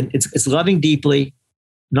it's loving deeply,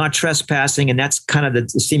 not trespassing. And that's kind of the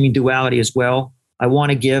seeming duality as well. I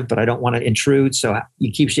want to give, but I don't want to intrude. So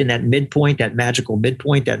you keep in that midpoint, that magical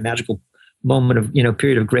moment of,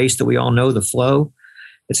 period of grace that we all know, the flow.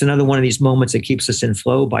 It's another one of these moments that keeps us in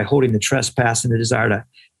flow by holding the trespass and the desire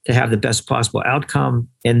to have the best possible outcome.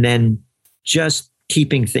 And then just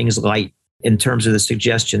keeping things light in terms of the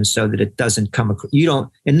suggestions so that it doesn't come across.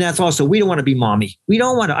 And that's also, we don't want to be mommy. I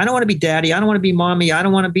don't want to be daddy. I don't want to be mommy. I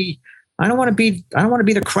don't want to be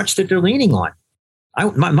the crutch that they're leaning on.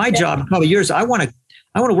 My job, probably yours, I want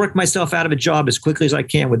to work myself out of a job as quickly as I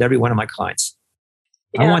can with every one of my clients.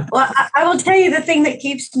 Yeah. I will tell you the thing that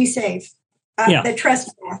keeps me safe. The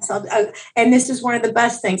trespass. And this is one of the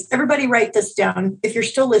best things. Everybody write this down. If you're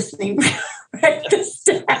still listening, write this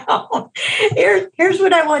down. Here's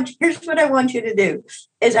what I want you to do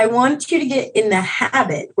is I want you to get in the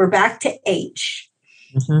habit. We're back to H.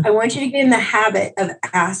 Mm-hmm. I want you to get in the habit of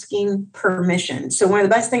asking permission. So one of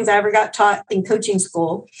the best things I ever got taught in coaching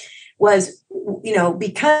school was,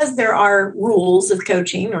 because there are rules of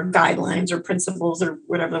coaching or guidelines or principles or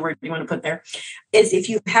whatever the word you want to put there, is if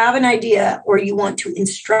you have an idea or you want to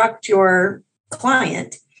instruct your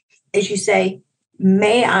client, is you say,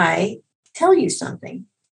 may I tell you something?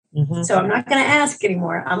 Mm-hmm. So I'm not going to ask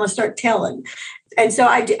anymore. I'm going to start telling. And so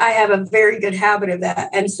I have a very good habit of that.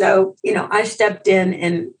 And so, I stepped in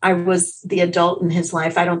and I was the adult in his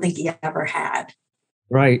life I don't think he ever had.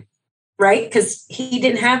 Right? Because he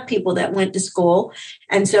didn't have people that went to school.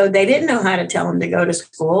 And so they didn't know how to tell him to go to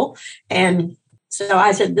school. And so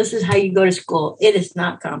I said, this is how you go to school. It is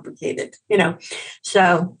not complicated,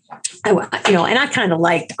 So, and I kind of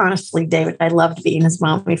liked, honestly, David, I loved being his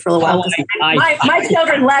mommy for a while. My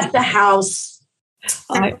children left the house.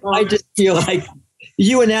 I just feel like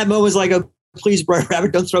you in that moment was like, please, Brother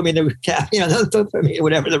Rabbit, don't throw me in the cap. Don't throw me in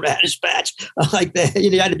whatever the radish patch. Like that.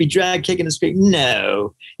 You had to be dragged, kicking the street.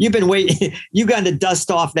 No, you've been waiting. You got to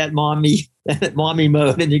dust off that mommy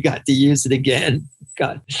mode, and you got to use it again.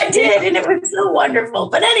 God, I did, and it was so wonderful.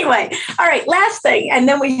 But anyway, all right, last thing, and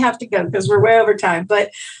then we have to go because we're way over time.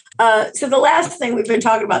 But so the last thing we've been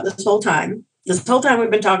talking about this whole time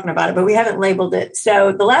we've been talking about it, but we haven't labeled it.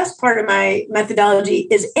 So the last part of my methodology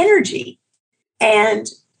is energy, and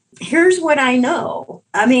here's what I know.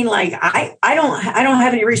 I mean, like I don't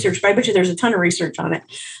have any research, but I bet you there's a ton of research on it.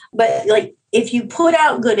 But like if you put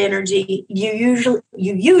out good energy, you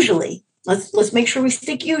usually let's make sure we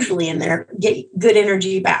stick usually in there, get good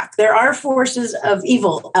energy back. There are forces of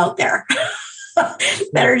evil out there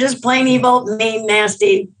that are just plain evil, mean,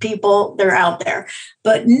 nasty people. They're out there.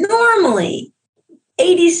 But normally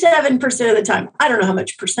 87% of the time, I don't know how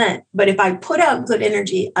much percent, but if I put out good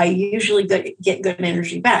energy, I usually get good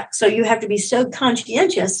energy back. So you have to be so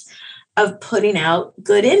conscientious of putting out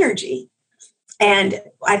good energy. And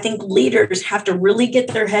I think leaders have to really get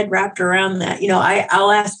their head wrapped around that. I'll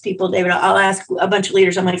ask people, David, I'll ask a bunch of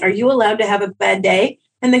leaders, I'm like, are you allowed to have a bad day?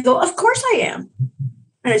 And they go, of course I am.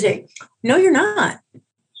 And I say, no, you're not.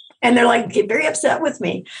 And they're like, get very upset with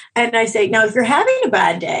me. And I say, now, if you're having a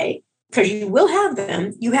bad day, because you will have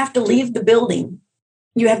them, you have to leave the building.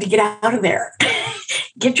 You have to get out of there,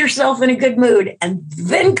 get yourself in a good mood, and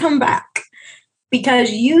then come back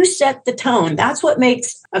because you set the tone. That's what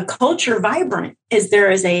makes a culture vibrant is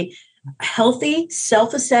there is a healthy,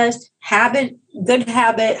 self-assessed, good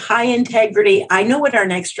habit, high integrity. I know what our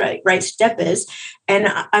next right step is, and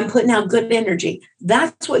I'm putting out good energy.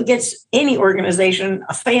 That's what gets any organization,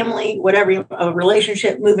 a family, whatever, a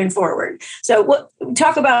relationship moving forward. So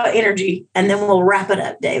talk about energy, and then we'll wrap it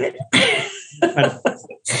up, David. We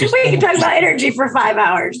can talk about energy for 5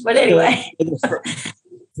 hours, but anyway.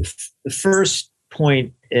 The first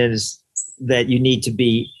point is that you need to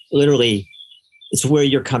be literally, it's where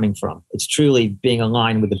you're coming from. It's truly being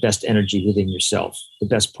aligned with the best energy within yourself, the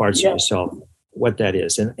best parts of yourself, what that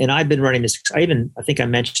is. And I've been running this, I think I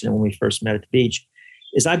mentioned it when we first met at the beach,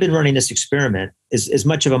 is I've been running this experiment as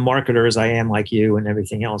much of a marketer as I am like you and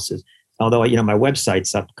everything else is, although, my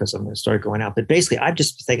website's up because I'm going to start going out. But basically, I'm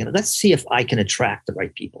just thinking, let's see if I can attract the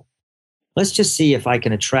right people. Let's just see if I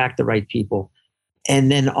can attract the right people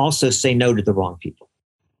and then also say no to the wrong people.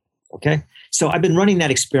 Okay? So I've been running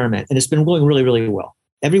that experiment, and it's been going really, really well.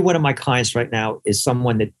 Every one of my clients right now is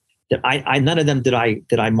someone that I none of them did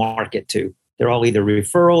I market to. They're all either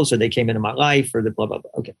referrals or they came into my life or the blah, blah,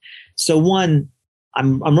 blah. Okay. So one,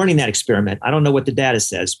 I'm running that experiment. I don't know what the data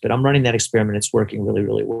says, but I'm running that experiment. It's working really,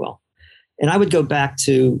 really well. And I would go back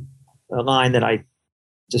to a line that I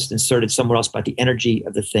just inserted somewhere else about the energy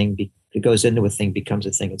of the thing that goes into a thing becomes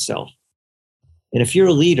a thing itself. And if you're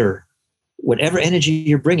a leader, whatever energy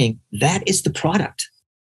you're bringing, that is the product.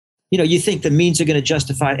 You think the means are going to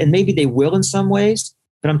justify it, and maybe they will in some ways,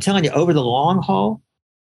 but I'm telling you, over the long haul.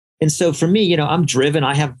 And so for me, I'm driven.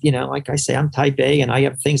 I have, like I say, I'm type A, and I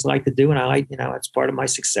have things I like to do. And I like, it's part of my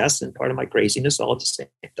success and part of my craziness all at the same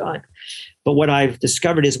time. But what I've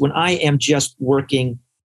discovered is when I am just working,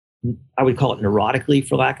 I would call it neurotically,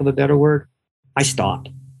 for lack of a better word, I stop.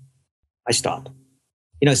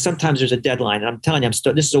 Sometimes there's a deadline, and I'm telling you,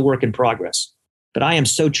 this is a work in progress, but I am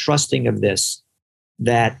so trusting of this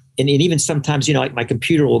that, and even sometimes, like my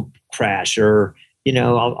computer will crash, or,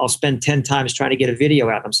 I'll spend 10 times trying to get a video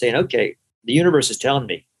out. And I'm saying, okay, the universe is telling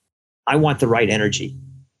me I want the right energy.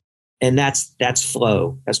 And that's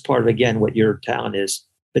flow. That's part of, again, what your talent is.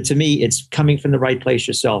 But to me, it's coming from the right place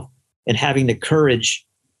yourself and having the courage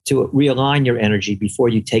to realign your energy before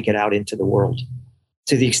you take it out into the world,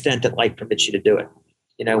 to the extent that life permits you to do it.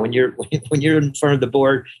 When you're in front of the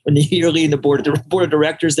board, when you're leading the board of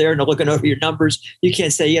directors there and they're looking over your numbers, you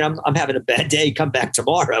can't say, I'm having a bad day, come back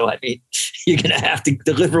tomorrow. I mean, you're going to have to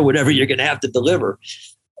deliver whatever you're going to have to deliver.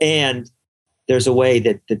 And there's a way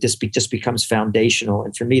that this just becomes foundational.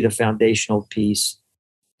 And for me, the foundational piece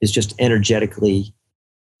is just energetically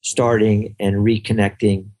starting and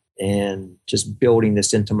reconnecting and just building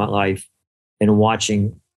this into my life and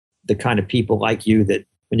watching the kind of people like you that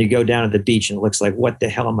when you go down to the beach and it looks like, what the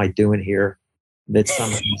hell am I doing here? That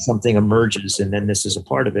something emerges, and then this is a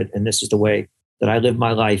part of it. And this is the way that I live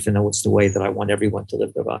my life, and it's the way that I want everyone to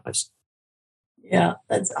live their lives. Yeah,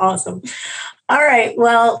 that's awesome. All right.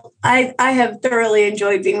 Well, I have thoroughly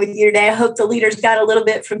enjoyed being with you today. I hope the leaders got a little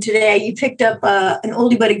bit from today. You picked up an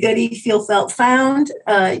oldie but a goodie, feel, felt, found.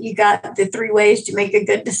 You got the 3 ways to make a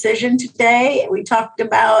good decision today. We talked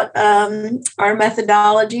about our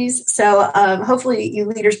methodologies. So hopefully you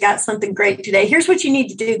leaders got something great today. Here's what you need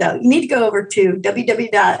to do, though. You need to go over to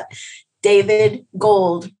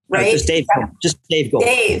www.davidgold, right? Just Dave Gold.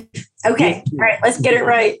 Dave. Okay. All right. Let's get it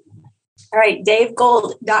right. All right,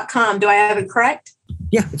 davegold.com. Do I have it correct?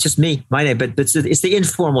 Yeah, it's just me, my name, but it's the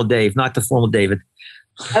informal Dave, not the formal David.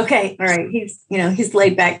 Okay. All right. He's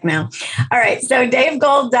laid back now. All right. So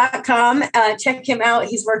davegold.com, check him out.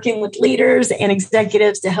 He's working with leaders and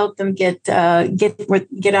executives to help them get out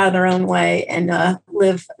of their own way and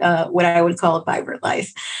live what I would call a vibrant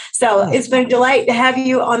life. So it's been a delight to have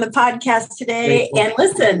you on the podcast today. And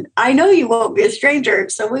listen, I know you won't be a stranger,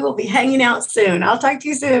 so we will be hanging out soon. I'll talk to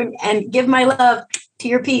you soon, and give my love to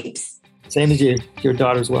your peeps. Same as you, your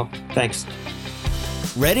daughter as well. Thanks.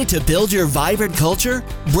 Ready to build your vibrant culture?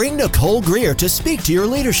 Bring Nicole Greer to speak to your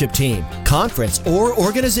leadership team, conference, or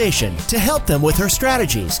organization to help them with her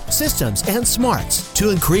strategies, systems, and smarts to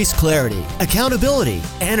increase clarity, accountability,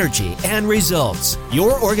 energy, and results.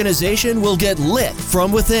 Your organization will get lit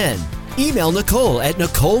from within. Email Nicole at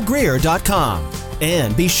NicoleGreer.com.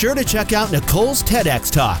 And be sure to check out Nicole's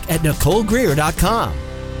TEDx Talk at NicoleGreer.com.